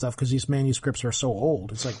lot of that stuff because these manuscripts are so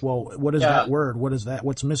old. It's like, well, what is that word? What is that?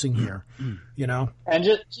 What's missing here? And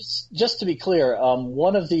just to be clear,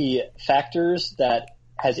 one of the factors that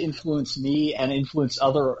has influenced me and influenced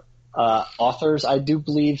other authors, I do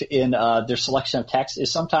believe, in their selection of text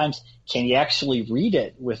is sometimes can you actually read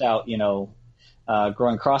it without,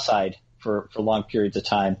 growing cross-eyed for long periods of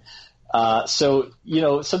time. So,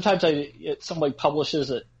 sometimes somebody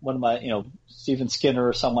publishes one of my, Stephen Skinner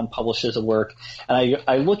or someone publishes a work, and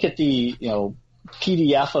I look at the,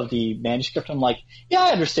 PDF of the manuscript. I'm like, yeah,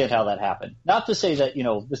 I understand how that happened. Not to say that,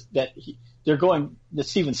 that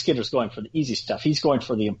Stephen Skinner's going for the easy stuff. He's going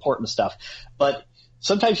for the important stuff. But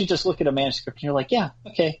sometimes you just look at a manuscript and you're like, yeah,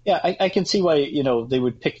 okay, yeah, I can see why, they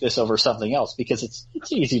would pick this over something else because it's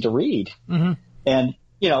easy to read. Mm-hmm. And,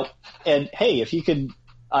 and hey, if you can,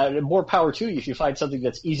 more power to you if you find something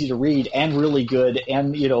that's easy to read and really good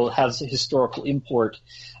and, has historical import.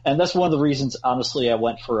 And that's one of the reasons, honestly, I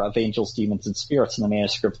went for Of Angels, Demons, and Spirits in the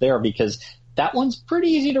manuscript there because that one's pretty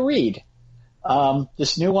easy to read.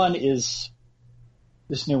 This new one's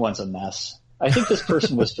a mess. I think this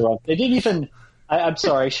person was drunk. They didn't even, I'm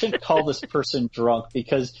sorry, I shouldn't call this person drunk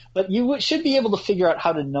but you should be able to figure out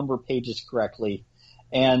how to number pages correctly.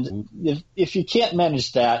 And if you can't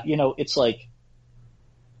manage that, it's like,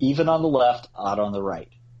 even on the left, odd on the right.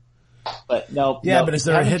 But no. Yeah, but is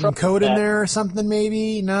there a hidden code in there or something?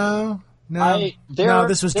 Maybe no.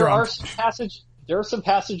 This was drunk. There are some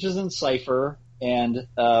passages in Cipher, and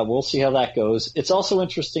we'll see how that goes. It's also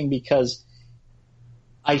interesting because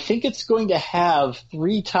I think it's going to have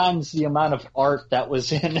 3 times the amount of art that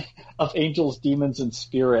was in Of Angels, Demons, and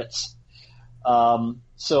Spirits.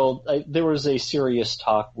 So there was a serious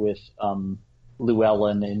talk with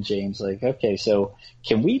Llewellyn and James, like, okay, so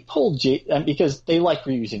can we pull because they like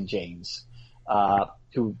reusing James,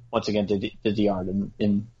 who once again did the art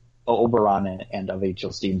in Oberon and Of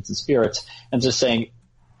Angels, Demons, and Spirits, and just saying,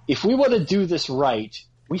 if we want to do this right,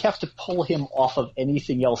 we have to pull him off of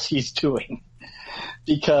anything else he's doing,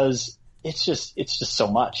 because it's just so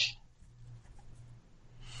much.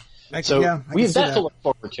 We have that to look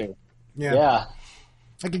forward to. Yeah.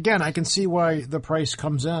 Like, again, I can see why the price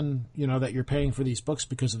comes in, that you're paying for these books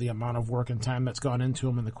because of the amount of work and time that's gone into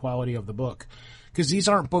them and the quality of the book. Because these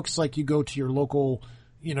aren't books like you go to your local,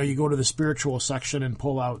 you go to the spiritual section and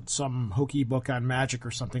pull out some hokey book on magic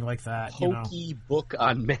or something like that. Hokey book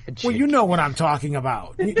on magic. Well, you know what I'm talking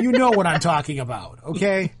about. You know what I'm talking about,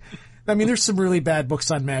 okay? I mean, there's some really bad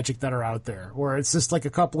books on magic that are out there where it's just like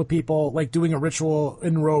a couple of people like doing a ritual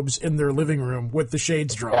in robes in their living room with the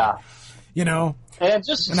shades drawn. Yeah. And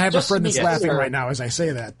I have a friend that's laughing right now as I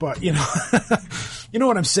say that, but you know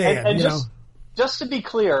what I'm saying. Just to be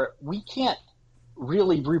clear, we can't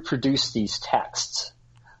really reproduce these texts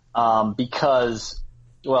because,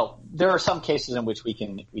 well, there are some cases in which we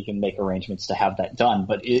can make arrangements to have that done.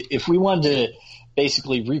 But if we wanted to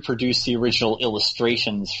basically reproduce the original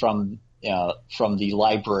illustrations from the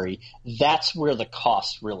library, that's where the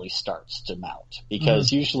cost really starts to mount.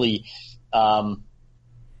 Because usually,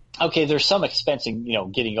 okay, there's some expense in,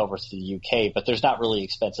 getting over to the UK, but there's not really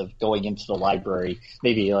expensive going into the library,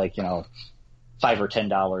 maybe like, $5 or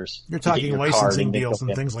 $10. You're talking licensing deals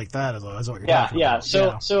and things like that is what you're talking about.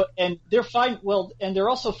 So, and they're fine. Well, and they're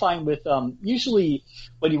also fine with, usually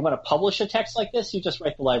when you want to publish a text like this, you just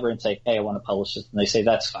write the library and say, hey, I want to publish this. And they say,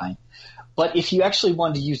 that's fine. But if you actually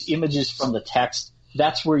want to use images from the text,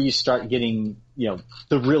 that's where you start getting,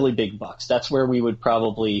 the really big bucks. That's where we would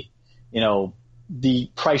probably, the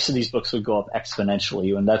price of these books would go up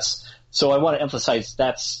exponentially. And so I want to emphasize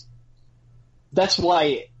that's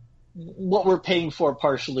why what we're paying for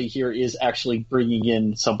partially here is actually bringing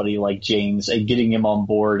in somebody like James and getting him on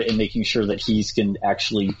board and making sure that he's can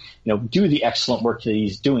actually, do the excellent work that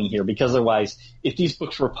he's doing here. Because otherwise, if these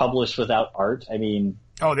books were published without art, I mean,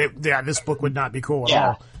 this book would not be cool at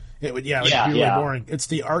all. It would, be really boring. It's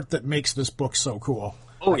the art that makes this book so cool.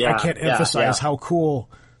 Oh yeah, I can't emphasize how cool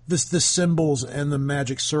the symbols and the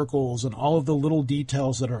magic circles and all of the little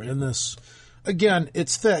details that are in this. Again,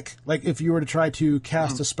 it's thick. Like if you were to try to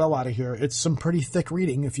cast a spell out of here, it's some pretty thick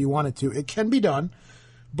reading if you wanted to. It can be done,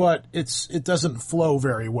 but it doesn't flow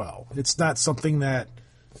very well. It's not something that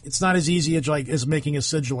it's not as easy as making a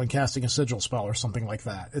sigil and casting a sigil spell or something like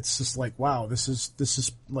that. It's just like, wow, this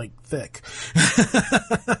is like thick.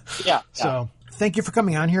 Yeah. So thank you for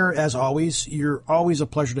coming on here. As always, you're always a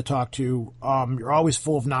pleasure to talk to. You're always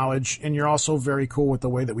full of knowledge, and you're also very cool with the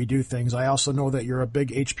way that we do things. I also know that you're a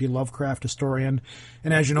big H.P. Lovecraft historian,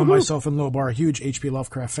 and as you know, myself and Lobar are huge H.P.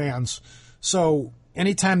 Lovecraft fans. So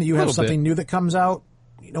anytime that you have something new that comes out,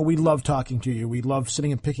 we love talking to you. We love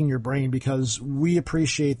sitting and picking your brain because we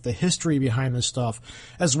appreciate the history behind this stuff,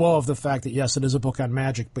 as well as the fact that, yes, it is a book on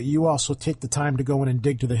magic, but you also take the time to go in and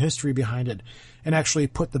dig to the history behind it and actually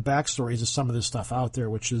put the backstories of some of this stuff out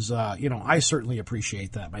there, which is, I certainly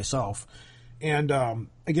appreciate that myself. And,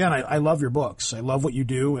 again, I love your books. I love what you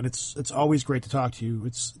do, and it's always great to talk to you.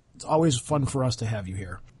 It's always fun for us to have you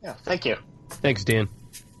here. Yeah, thank you. Thanks, Dan.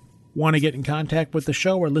 Want to get in contact with the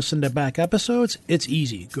show or listen to back episodes? It's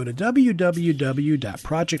easy. Go to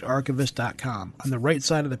www.projectarchivist.com. On the right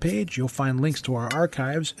side of the page, you'll find links to our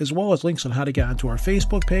archives, as well as links on how to get onto our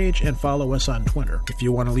Facebook page and follow us on Twitter. If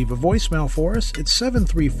you want to leave a voicemail for us, it's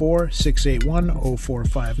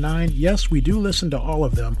 734-681-0459. Yes, we do listen to all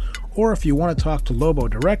of them. Or if you want to talk to Lobo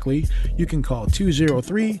directly, you can call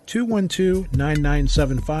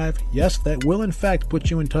 203-212-9975. Yes, that will in fact put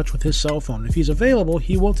you in touch with his cell phone. If he's available,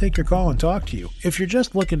 he will take your call and talk to you. If you're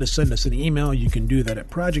just looking to send us an email, you can do that at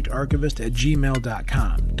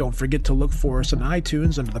projectarchivist@gmail.com. Don't forget to look for us on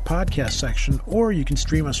iTunes under the podcast section, or you can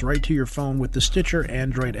stream us right to your phone with the Stitcher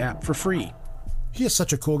Android app for free. He is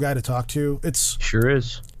such a cool guy to talk to. Sure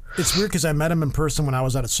is. It's weird because I met him in person when I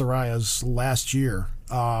was out at Soraya's last year.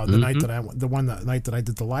 The night that I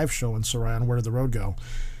did the live show in Soraya on Where Did the Road Go,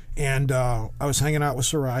 and I was hanging out with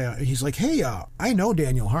Soraya, and he's like, "Hey, I know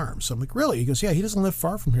Daniel Harms." I'm like, "Really?" He goes, "Yeah, he doesn't live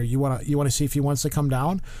far from here. You want to see if he wants to come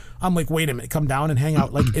down?" I'm like, "Wait a minute, come down and hang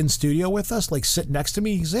out like in studio with us, like sit next to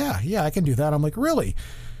me?" He's, "Yeah, I can do that." I'm like, "Really?"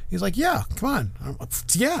 He's like, "Yeah, come on."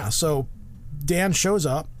 Yeah. So Dan shows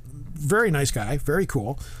up, very nice guy, very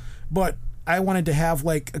cool, but I wanted to have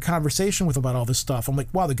like a conversation with him about all this stuff. I'm like,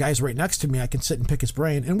 wow, the guy's right next to me. I can sit and pick his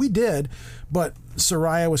brain. And we did. But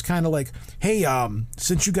Soraya was kind of like, hey,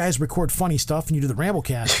 since you guys record funny stuff and you do the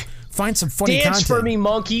Ramblecast, find some funny Dance content. for me,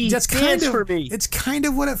 monkey. Dance for me. It's kind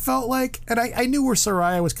of what it felt like. And I knew where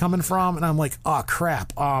Soraya was coming from. And I'm like, oh,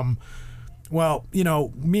 crap. Well,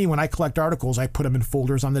 me, when I collect articles, I put them in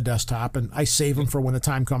folders on the desktop and I save them for when the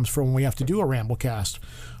time comes for when we have to do a Ramblecast.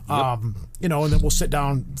 And then we'll sit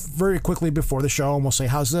down very quickly before the show and we'll say,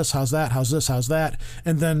 how's this, how's that, how's this, how's that?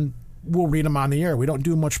 And then we'll read them on the air. We don't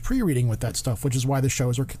do much pre-reading with that stuff, which is why the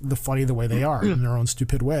shows are funny the way they are in their own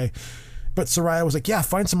stupid way. But Soraya was like, yeah,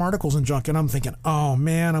 find some articles and junk. And I'm thinking, oh,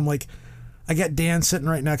 man, I'm like, I got Dan sitting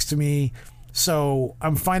right next to me. So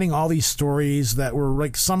I'm finding all these stories that were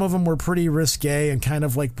like, some of them were pretty risque and kind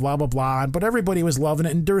of like blah, blah, blah. But everybody was loving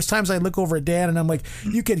it. And there was times I look over at Dan and I'm like,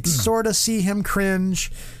 you could sort of see him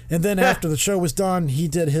cringe. And then after the show was done, he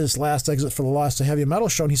did his last exit for the Lost to Heavy Metal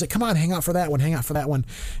show, and he said, come on, hang out for that one, hang out for that one.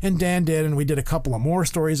 And Dan did, and we did a couple of more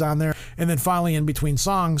stories on there. And then finally, in between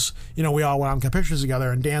songs, we all went out and got pictures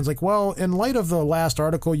together, and Dan's like, well, in light of the last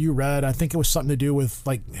article you read, I think it was something to do with,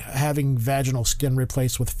 like, having vaginal skin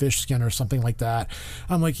replaced with fish skin or something like that.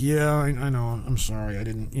 I'm like, yeah, I know, I'm sorry, I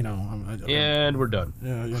didn't, and we're done.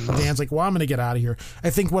 And Dan's like, well, I'm going to get out of here. I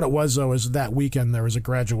think what it was, though, is that weekend there was a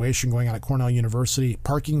graduation going on at Cornell University.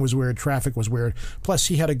 Parking was weird. Traffic was weird. Plus,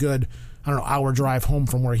 he had a good, hour drive home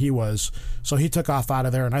from where he was. So he took off out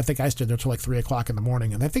of there, and I think I stayed there till like 3 o'clock in the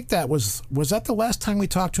morning. And I think that was that the last time we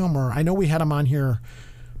talked to him? Or I know we had him on here.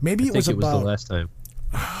 Maybe it was the last time.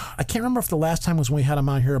 I can't remember if the last time was when we had him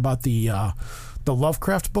on here about the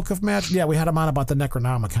Lovecraft Book of Magic. Yeah, we had him on about the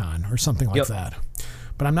Necronomicon or something like that.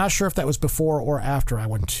 But I'm not sure if that was before or after I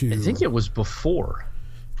went to... I think it was before.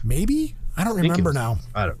 Maybe? I don't remember now.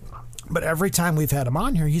 I don't know. But every time we've had him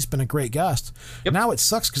on here, he's been a great guest. Yep. Now it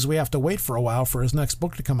sucks because we have to wait for a while for his next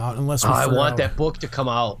book to come out. Unless I want that book to come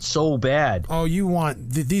out so bad. Oh, you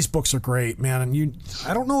want... these books are great, man. And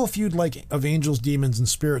I don't know if you'd like Of Angels, Demons, and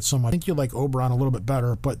Spirits so much. I think you like Oberon a little bit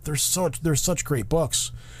better, but they're such great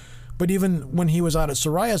books. But even when he was out at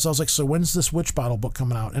Sorayas, I was like, so when's this Witch Bottle book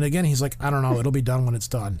coming out? And again, he's like, I don't know. It'll be done when it's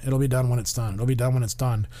done. It'll be done when it's done. It'll be done when it's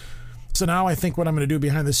done. So now I think what I'm going to do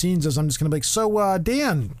behind the scenes is I'm just going to be like, so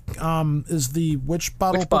Dan, is the Witch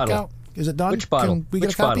Bottle book out? Is it done? Witch Bottle. Can we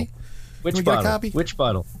get a copy? Witch Bottle. Witch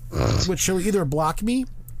Bottle. Which she'll either block me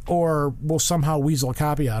or we'll somehow weasel a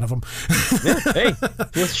copy out of them. Hey,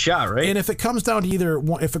 worth a shot, right? And if it comes down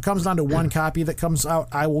to one copy that comes out,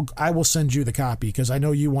 I will send you the copy because I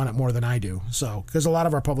know you want it more than I do. So, because a lot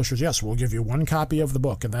of our publishers, yes, we'll give you one copy of the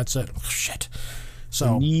book and that's it. Oh, shit.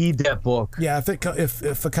 So need that book. Yeah,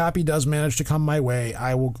 if a copy does manage to come my way,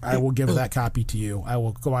 I will give that copy to you. I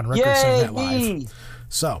will go on record saying that live.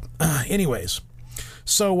 So, anyways.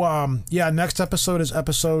 So, next episode is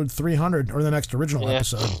episode 300, or the next original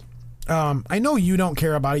episode. I know you don't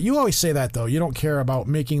care about it. You always say that, though. You don't care about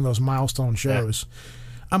making those milestone shows.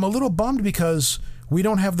 Yeah. I'm a little bummed because we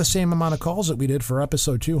don't have the same amount of calls that we did for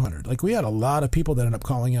episode 200. Like, we had a lot of people that ended up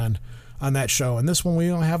calling on that show, and this one we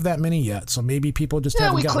don't have that many yet, so maybe people just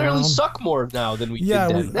haven't gotten around. Yeah, we clearly suck more now than we did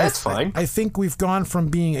then. That's fine. I think we've gone from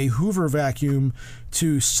being a Hoover vacuum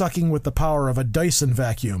to sucking with the power of a Dyson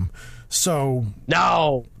vacuum. So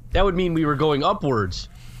no, that would mean we were going upwards.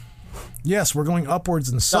 Yes, we're going upwards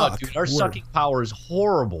and suck. No, dude, our sucking power is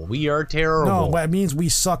horrible. We are terrible. No, that means we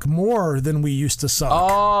suck more than we used to suck.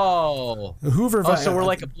 Oh, Hoover. So we're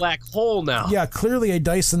like a black hole now. Yeah, clearly a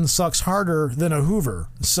Dyson sucks harder than a Hoover.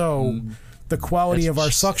 So the quality of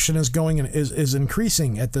our suction is is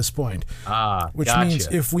increasing at this point. Which means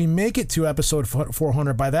if we make it to episode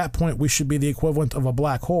 400, by that point we should be the equivalent of a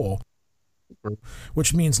black hole.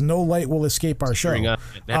 Which means no light will escape our show.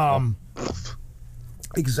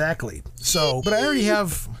 Exactly. So, but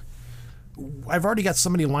I've already got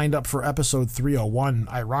somebody lined up for episode 301,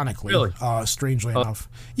 ironically. Really? Strangely enough.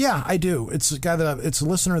 Yeah, I do. It's a guy it's a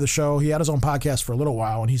listener of the show. He had his own podcast for a little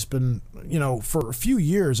while, and he's been, for a few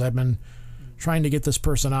years, I've been trying to get this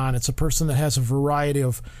person on. It's a person that has a variety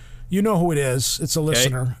of, you know who it is. It's a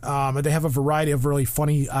listener. They have a variety of really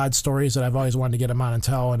funny, odd stories that I've always wanted to get them on and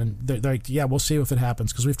tell. And they're like, yeah, we'll see if it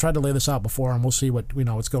happens. Because we've tried to lay this out before, and we'll see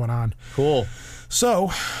what's going on. Cool.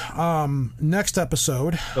 So, next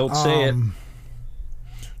episode. Don't say it.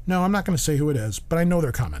 No, I'm not going to say who it is, but I know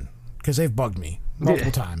they're coming. Because they've bugged me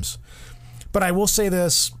multiple times. But I will say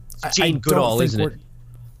this. Jane Goodall, isn't it?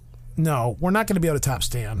 No, we're not going to be able to top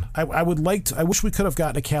Stan. I wish we could have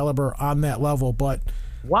gotten a caliber on that level, but...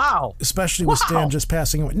 Wow. Especially with Stan just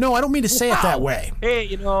passing away. No, I don't mean to say it that way.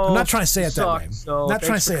 Hey, I'm not trying to say it that way. So not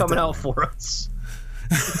trying to say it coming that out way. for us.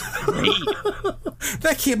 Great.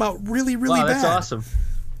 That came out really, really bad. That's awesome.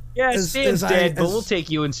 Yeah, Stan's dead, but we'll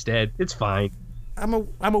take you instead. It's fine. I'm a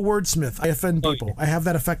wordsmith. I offend people. Yeah. I have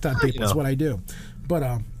that effect on people. That's what I do.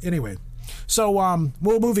 But anyway. So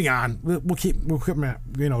we're moving on. We'll keep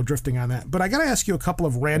drifting on that. But I got to ask you a couple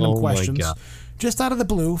of random questions, just out of the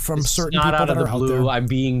blue from certain people that are out there.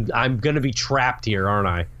 I'm going to be trapped here, aren't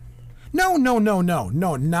I? No,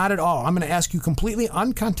 not at all. I'm going to ask you completely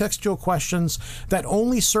uncontextual questions that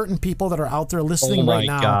only certain people that are out there listening right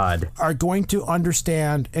now are going to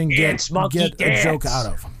understand and get a joke out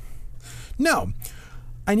of. No,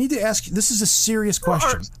 I need to ask you. This is a serious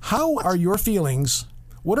question. How are your feelings?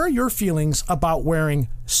 What are your feelings about wearing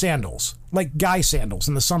sandals, like guy sandals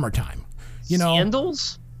in the summertime?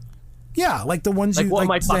 Sandals? Yeah, like the ones like what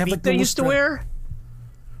my papita used to wear.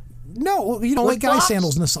 No, like guy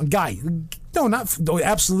sandals in the sun.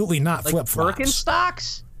 Absolutely not like flip flops.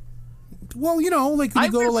 Birkenstocks. Well, you know, like when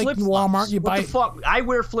you go to like Walmart, you buy. What the fuck? I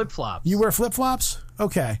wear flip flops. You wear flip flops?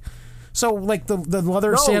 Okay. So like the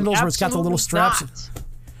leather sandals where it's got the little straps.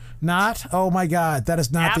 Not? Oh my God, that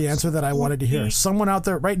is not the answer that I wanted to hear. Someone out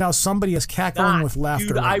there right now, somebody is cackling with laughter.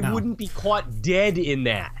 Dude, right now. I wouldn't be caught dead in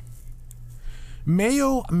that.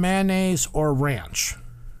 Mayo, mayonnaise, or ranch?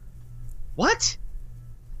 What?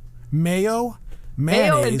 Mayo,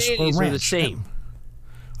 mayonnaise, and mayonnaise or ranch? are the same.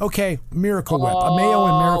 Okay, Miracle Whip. A mayo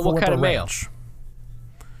and Miracle what Whip kind or of mayo? ranch?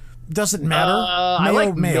 Doesn't matter. I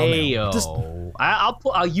like mayo. Just,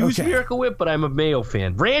 I'll use Okay. Miracle Whip, but I'm a mayo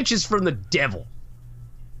fan. Ranch is from the devil.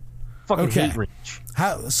 Fucking hate ranch.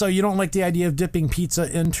 So you don't like the idea of dipping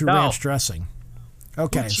pizza into No. ranch dressing?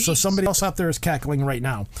 Okay, so somebody else out there is cackling right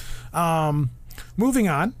now. Moving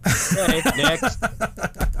on. Okay, next.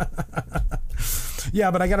 Yeah,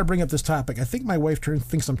 but I got to bring up this topic. I think my wife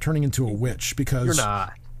thinks I'm turning into a witch because You're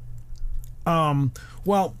not.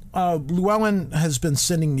 Llewellyn has been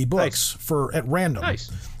sending me books at random.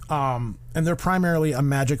 Nice. And they're primarily a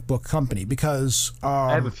magic book company because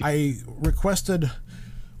have a few. I requested.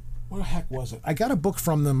 What the heck was it? I got a book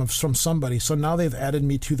from them from somebody, so now they've added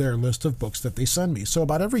me to their list of books that they send me. So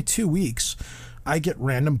about every 2 weeks, I get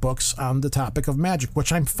random books on the topic of magic,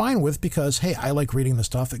 which I'm fine with because, hey, I like reading the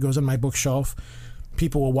stuff. It goes in my bookshelf.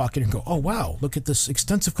 People will walk in and go, oh, wow, look at this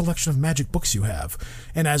extensive collection of magic books you have.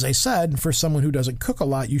 And as I said, for someone who doesn't cook a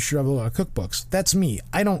lot, you should have a lot of cookbooks. That's me.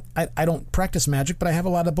 I don't practice magic, but I have a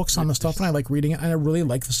lot of books on the stuff, and I like reading it, and I really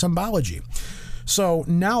like the symbology. So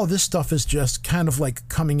now this stuff is just kind of like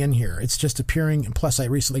coming in here. It's just appearing, and plus I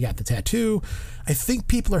recently got the tattoo. I think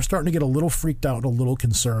people are starting to get a little freaked out, a little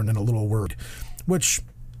concerned, and a little worried, which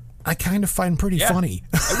I kind of find pretty funny.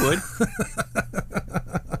 I would.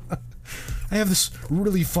 I have this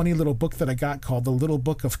really funny little book that I got called The Little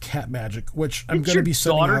Book of Cat Magic, which I'm going to be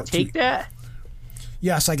sending daughter out take to. that?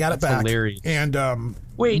 Yes, I got it back. Hilarious. And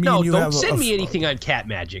wait, me no, and you don't have send me anything on cat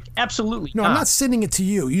magic. Absolutely No, not. I'm not sending it to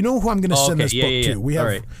you. You know who I'm going to send this book to. We have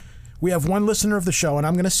All right. we have one listener of the show, and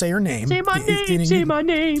I'm going to say her name. Say my name. Say my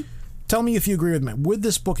name. Tell me if you agree with me. Would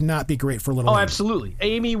this book not be great for little Oh, Amy? absolutely.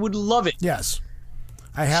 Amy would love it. Yes.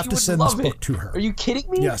 I have She to would send this love book it. to her. Are you kidding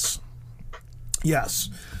me? Yes. Yes.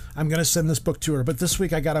 I'm going to send this book to her. But this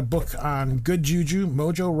week I got a book on good juju,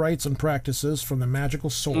 mojo rites and practices from the magical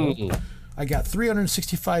soul. I got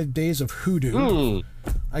 365 Days of Hoodoo.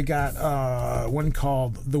 I got one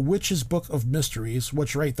called The Witch's Book of Mysteries,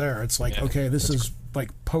 which right there, it's like, okay, this is like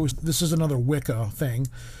this is another Wicca thing.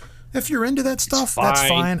 If you're into that stuff, that's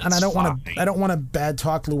fine. And I don't want to bad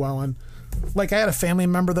talk Llewellyn. Like I had a family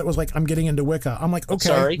member that was like, I'm getting into Wicca. I'm like, okay.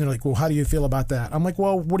 Sorry? And they're like, well, how do you feel about that? I'm like,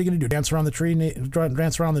 well, what are you going to do? Dance around the tree,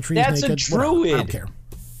 dance around the trees That's naked? a druid. Whatever. I don't care.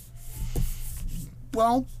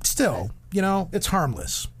 Well, still, it's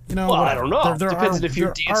harmless. Well, I don't know. There Depends are- if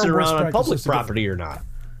you're there dancing are worse around on public practices to get- property or not.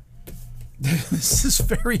 This is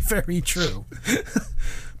very, very true.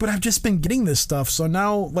 But I've just been getting this stuff, so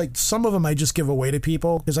now, like, some of them I just give away to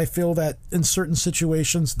people because I feel that in certain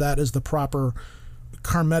situations that is the proper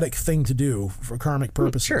karmatic thing to do for karmic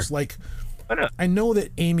purposes. Sure. Like, Why not? I know that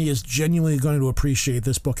Amy is genuinely going to appreciate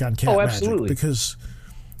this book on cat magic absolutely. because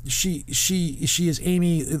she is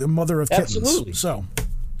Amy, the mother of kittens. Absolutely. So,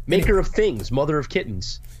 Maker of things, mother of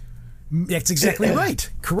kittens. that's exactly right.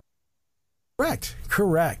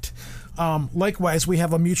 Correct. Likewise, we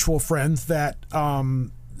have a mutual friend that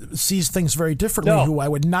sees things very differently, No. who I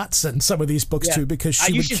would not send some of these books to because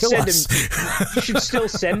she would kill us. You should still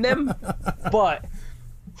send them, but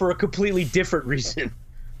for a completely different reason.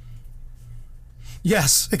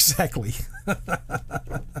 Yes, exactly.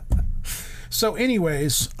 So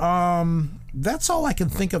anyways, that's all I can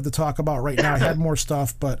think of to talk about right now. I had more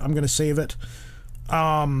stuff, but I'm going to save it.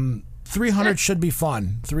 300 should be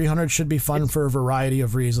fun. 300 should be fun for a variety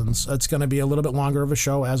of reasons. It's going to be a little bit longer of a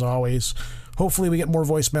show, as always. Hopefully we get more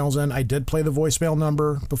voicemails in. I did play the voicemail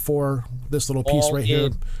number before this little piece All right here.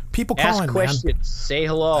 in. People Ask calling, questions. man. Say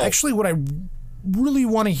hello. Actually, what I really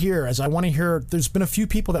want to hear is there's been a few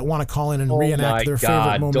people that want to call in and reenact their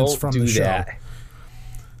favorite moments from the show. That.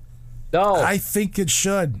 No. I think it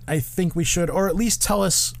should. I think we should, or at least tell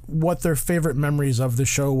us what their favorite memories of the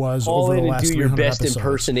show was Call over in the and last do your 300 best episodes.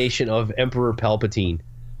 impersonation of Emperor Palpatine.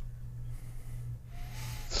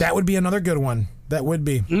 That would be another good one. That would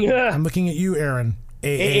be. I'm looking at you, Aaron.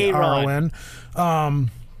 Aaron.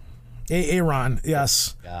 Aaron.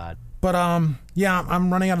 Yes. God. But yeah,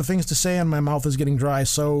 I'm running out of things to say, and my mouth is getting dry.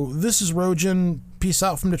 So this is Rojan. Peace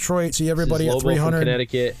out from Detroit. See everybody This at is Lobo 300. from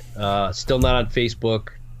Connecticut. Still not on Facebook.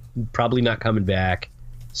 Probably not coming back.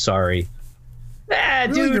 Sorry.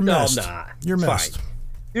 Really, Dude, you're no, missed. I'm not. You're It's missed. fine.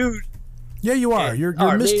 Dude, Yeah, you are. You're All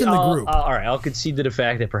right, missed in the group. All right, I'll concede to the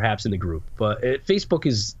fact that perhaps in the group, but Facebook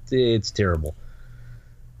it's terrible.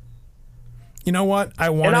 You know what? I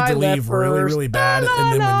wanted to leave really, really bad,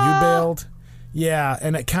 and then when you bailed, yeah,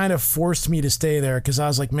 and it kind of forced me to stay there because I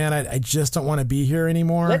was like, man, I just don't want to be here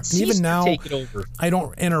anymore. Let and Ceaster even now, take it over. I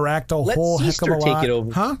don't interact a whole heck of a lot. Take it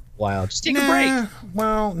over. Huh? Wow, just take a break.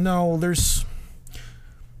 Well, no,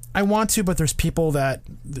 I want to, but there's people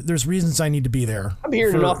there's reasons I need to be there. I'm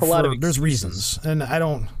hearing an awful lot of excuses. There's reasons, and I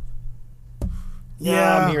don't.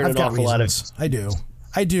 Yeah, I'm hearing I've an got awful lot of.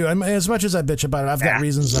 I do. As much as I bitch about it, I've got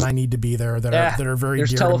reasons that I need to be there that are very There's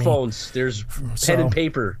dear telephones. to me. There's pen and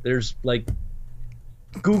paper. There's like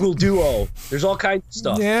Google Duo. There's all kinds of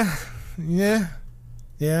stuff. Yeah.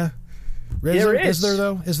 There is. Is there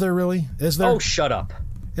though? Is there really? Is there? Oh, shut up.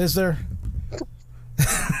 Is there?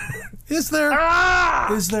 Is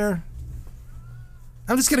there? Is there?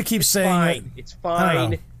 I'm just gonna keep saying fine. it. It's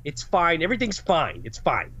fine. It's fine. Everything's fine. It's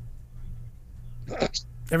fine.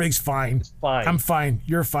 Everything's fine. It's fine. I'm fine.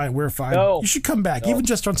 You're fine. We're fine. No. You should come back, even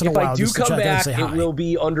just once in a If while. I do just to come check in and back, say it hi. will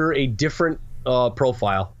be under a different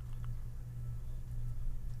profile.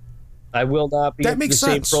 I will not be That makes the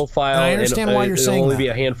same sense. profile. And I understand why you're saying There'll only that. be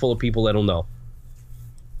a handful of people that'll know.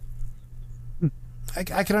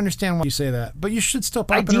 I can understand why you say that, but you should still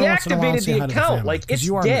pop I in once in a while and deactivated say the hi to account, family, like, 'cause it's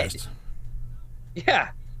you are dead. missed. Yeah.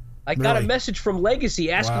 I got a Really? message from Legacy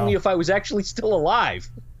asking Wow. me if I was actually still alive.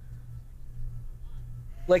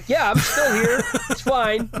 Like, yeah, I'm still here. It's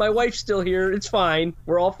fine. My wife's still here. It's fine.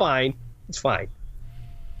 We're all fine. It's fine.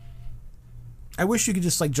 I wish you could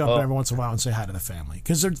just like jump in every once in a while and say hi to the family,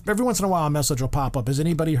 because every once in a while a message will pop up. Has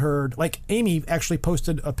anybody heard? Like Amy actually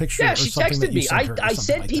posted a picture. Yeah, or she something that texted you me. sent her or I something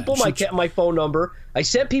sent like people that. my phone number. I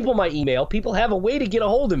sent people my email. People have a way to get a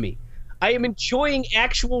hold of me. I am enjoying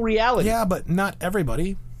actual reality. Yeah, but not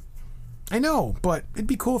everybody. I know, but it'd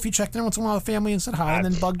be cool if you checked in once in a while with the family and said hi, and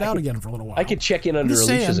then bugged out again for a little while. I could check in under just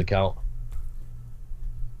Alicia's saying. account.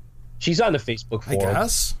 She's on the Facebook I forum.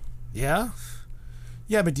 guess. Yeah.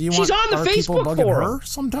 Yeah, but do you She's want on the other people Facebook bugging forum. her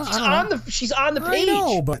sometimes? She's I don't know. She's on the page. I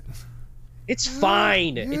know, but It's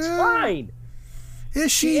fine. It's fine.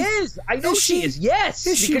 is She she? is. I know Is she is. Yes,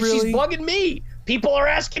 Is she because really? she's bugging me. People are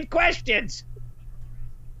asking questions.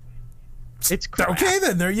 It's crap. Okay,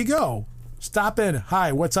 then there you go. Stop in.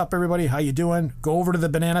 Hi, what's up, everybody? How you doing? Go over to the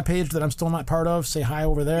banana page that I'm still not part of. Say hi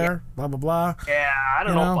over there. Blah blah blah. Yeah, I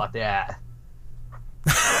don't know about that.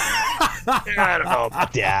 I don't know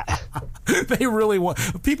about that. They really want.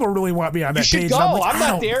 People really want me on You that should page. go. I'm, like, I'm I not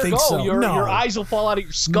don't there. think Go. so. Your No. eyes will fall out of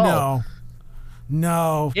your skull.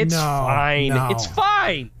 No. It's no, fine. No. It's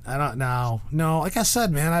fine. I don't know. No, like I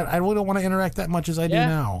said, man, I really don't want to interact that much as I do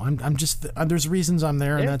now. I'm just there's reasons I'm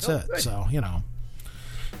there, and that's it. good. So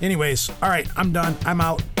Anyways, all right, I'm done. I'm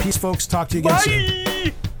out. Peace, folks. Talk to you again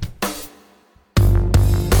soon. Bye.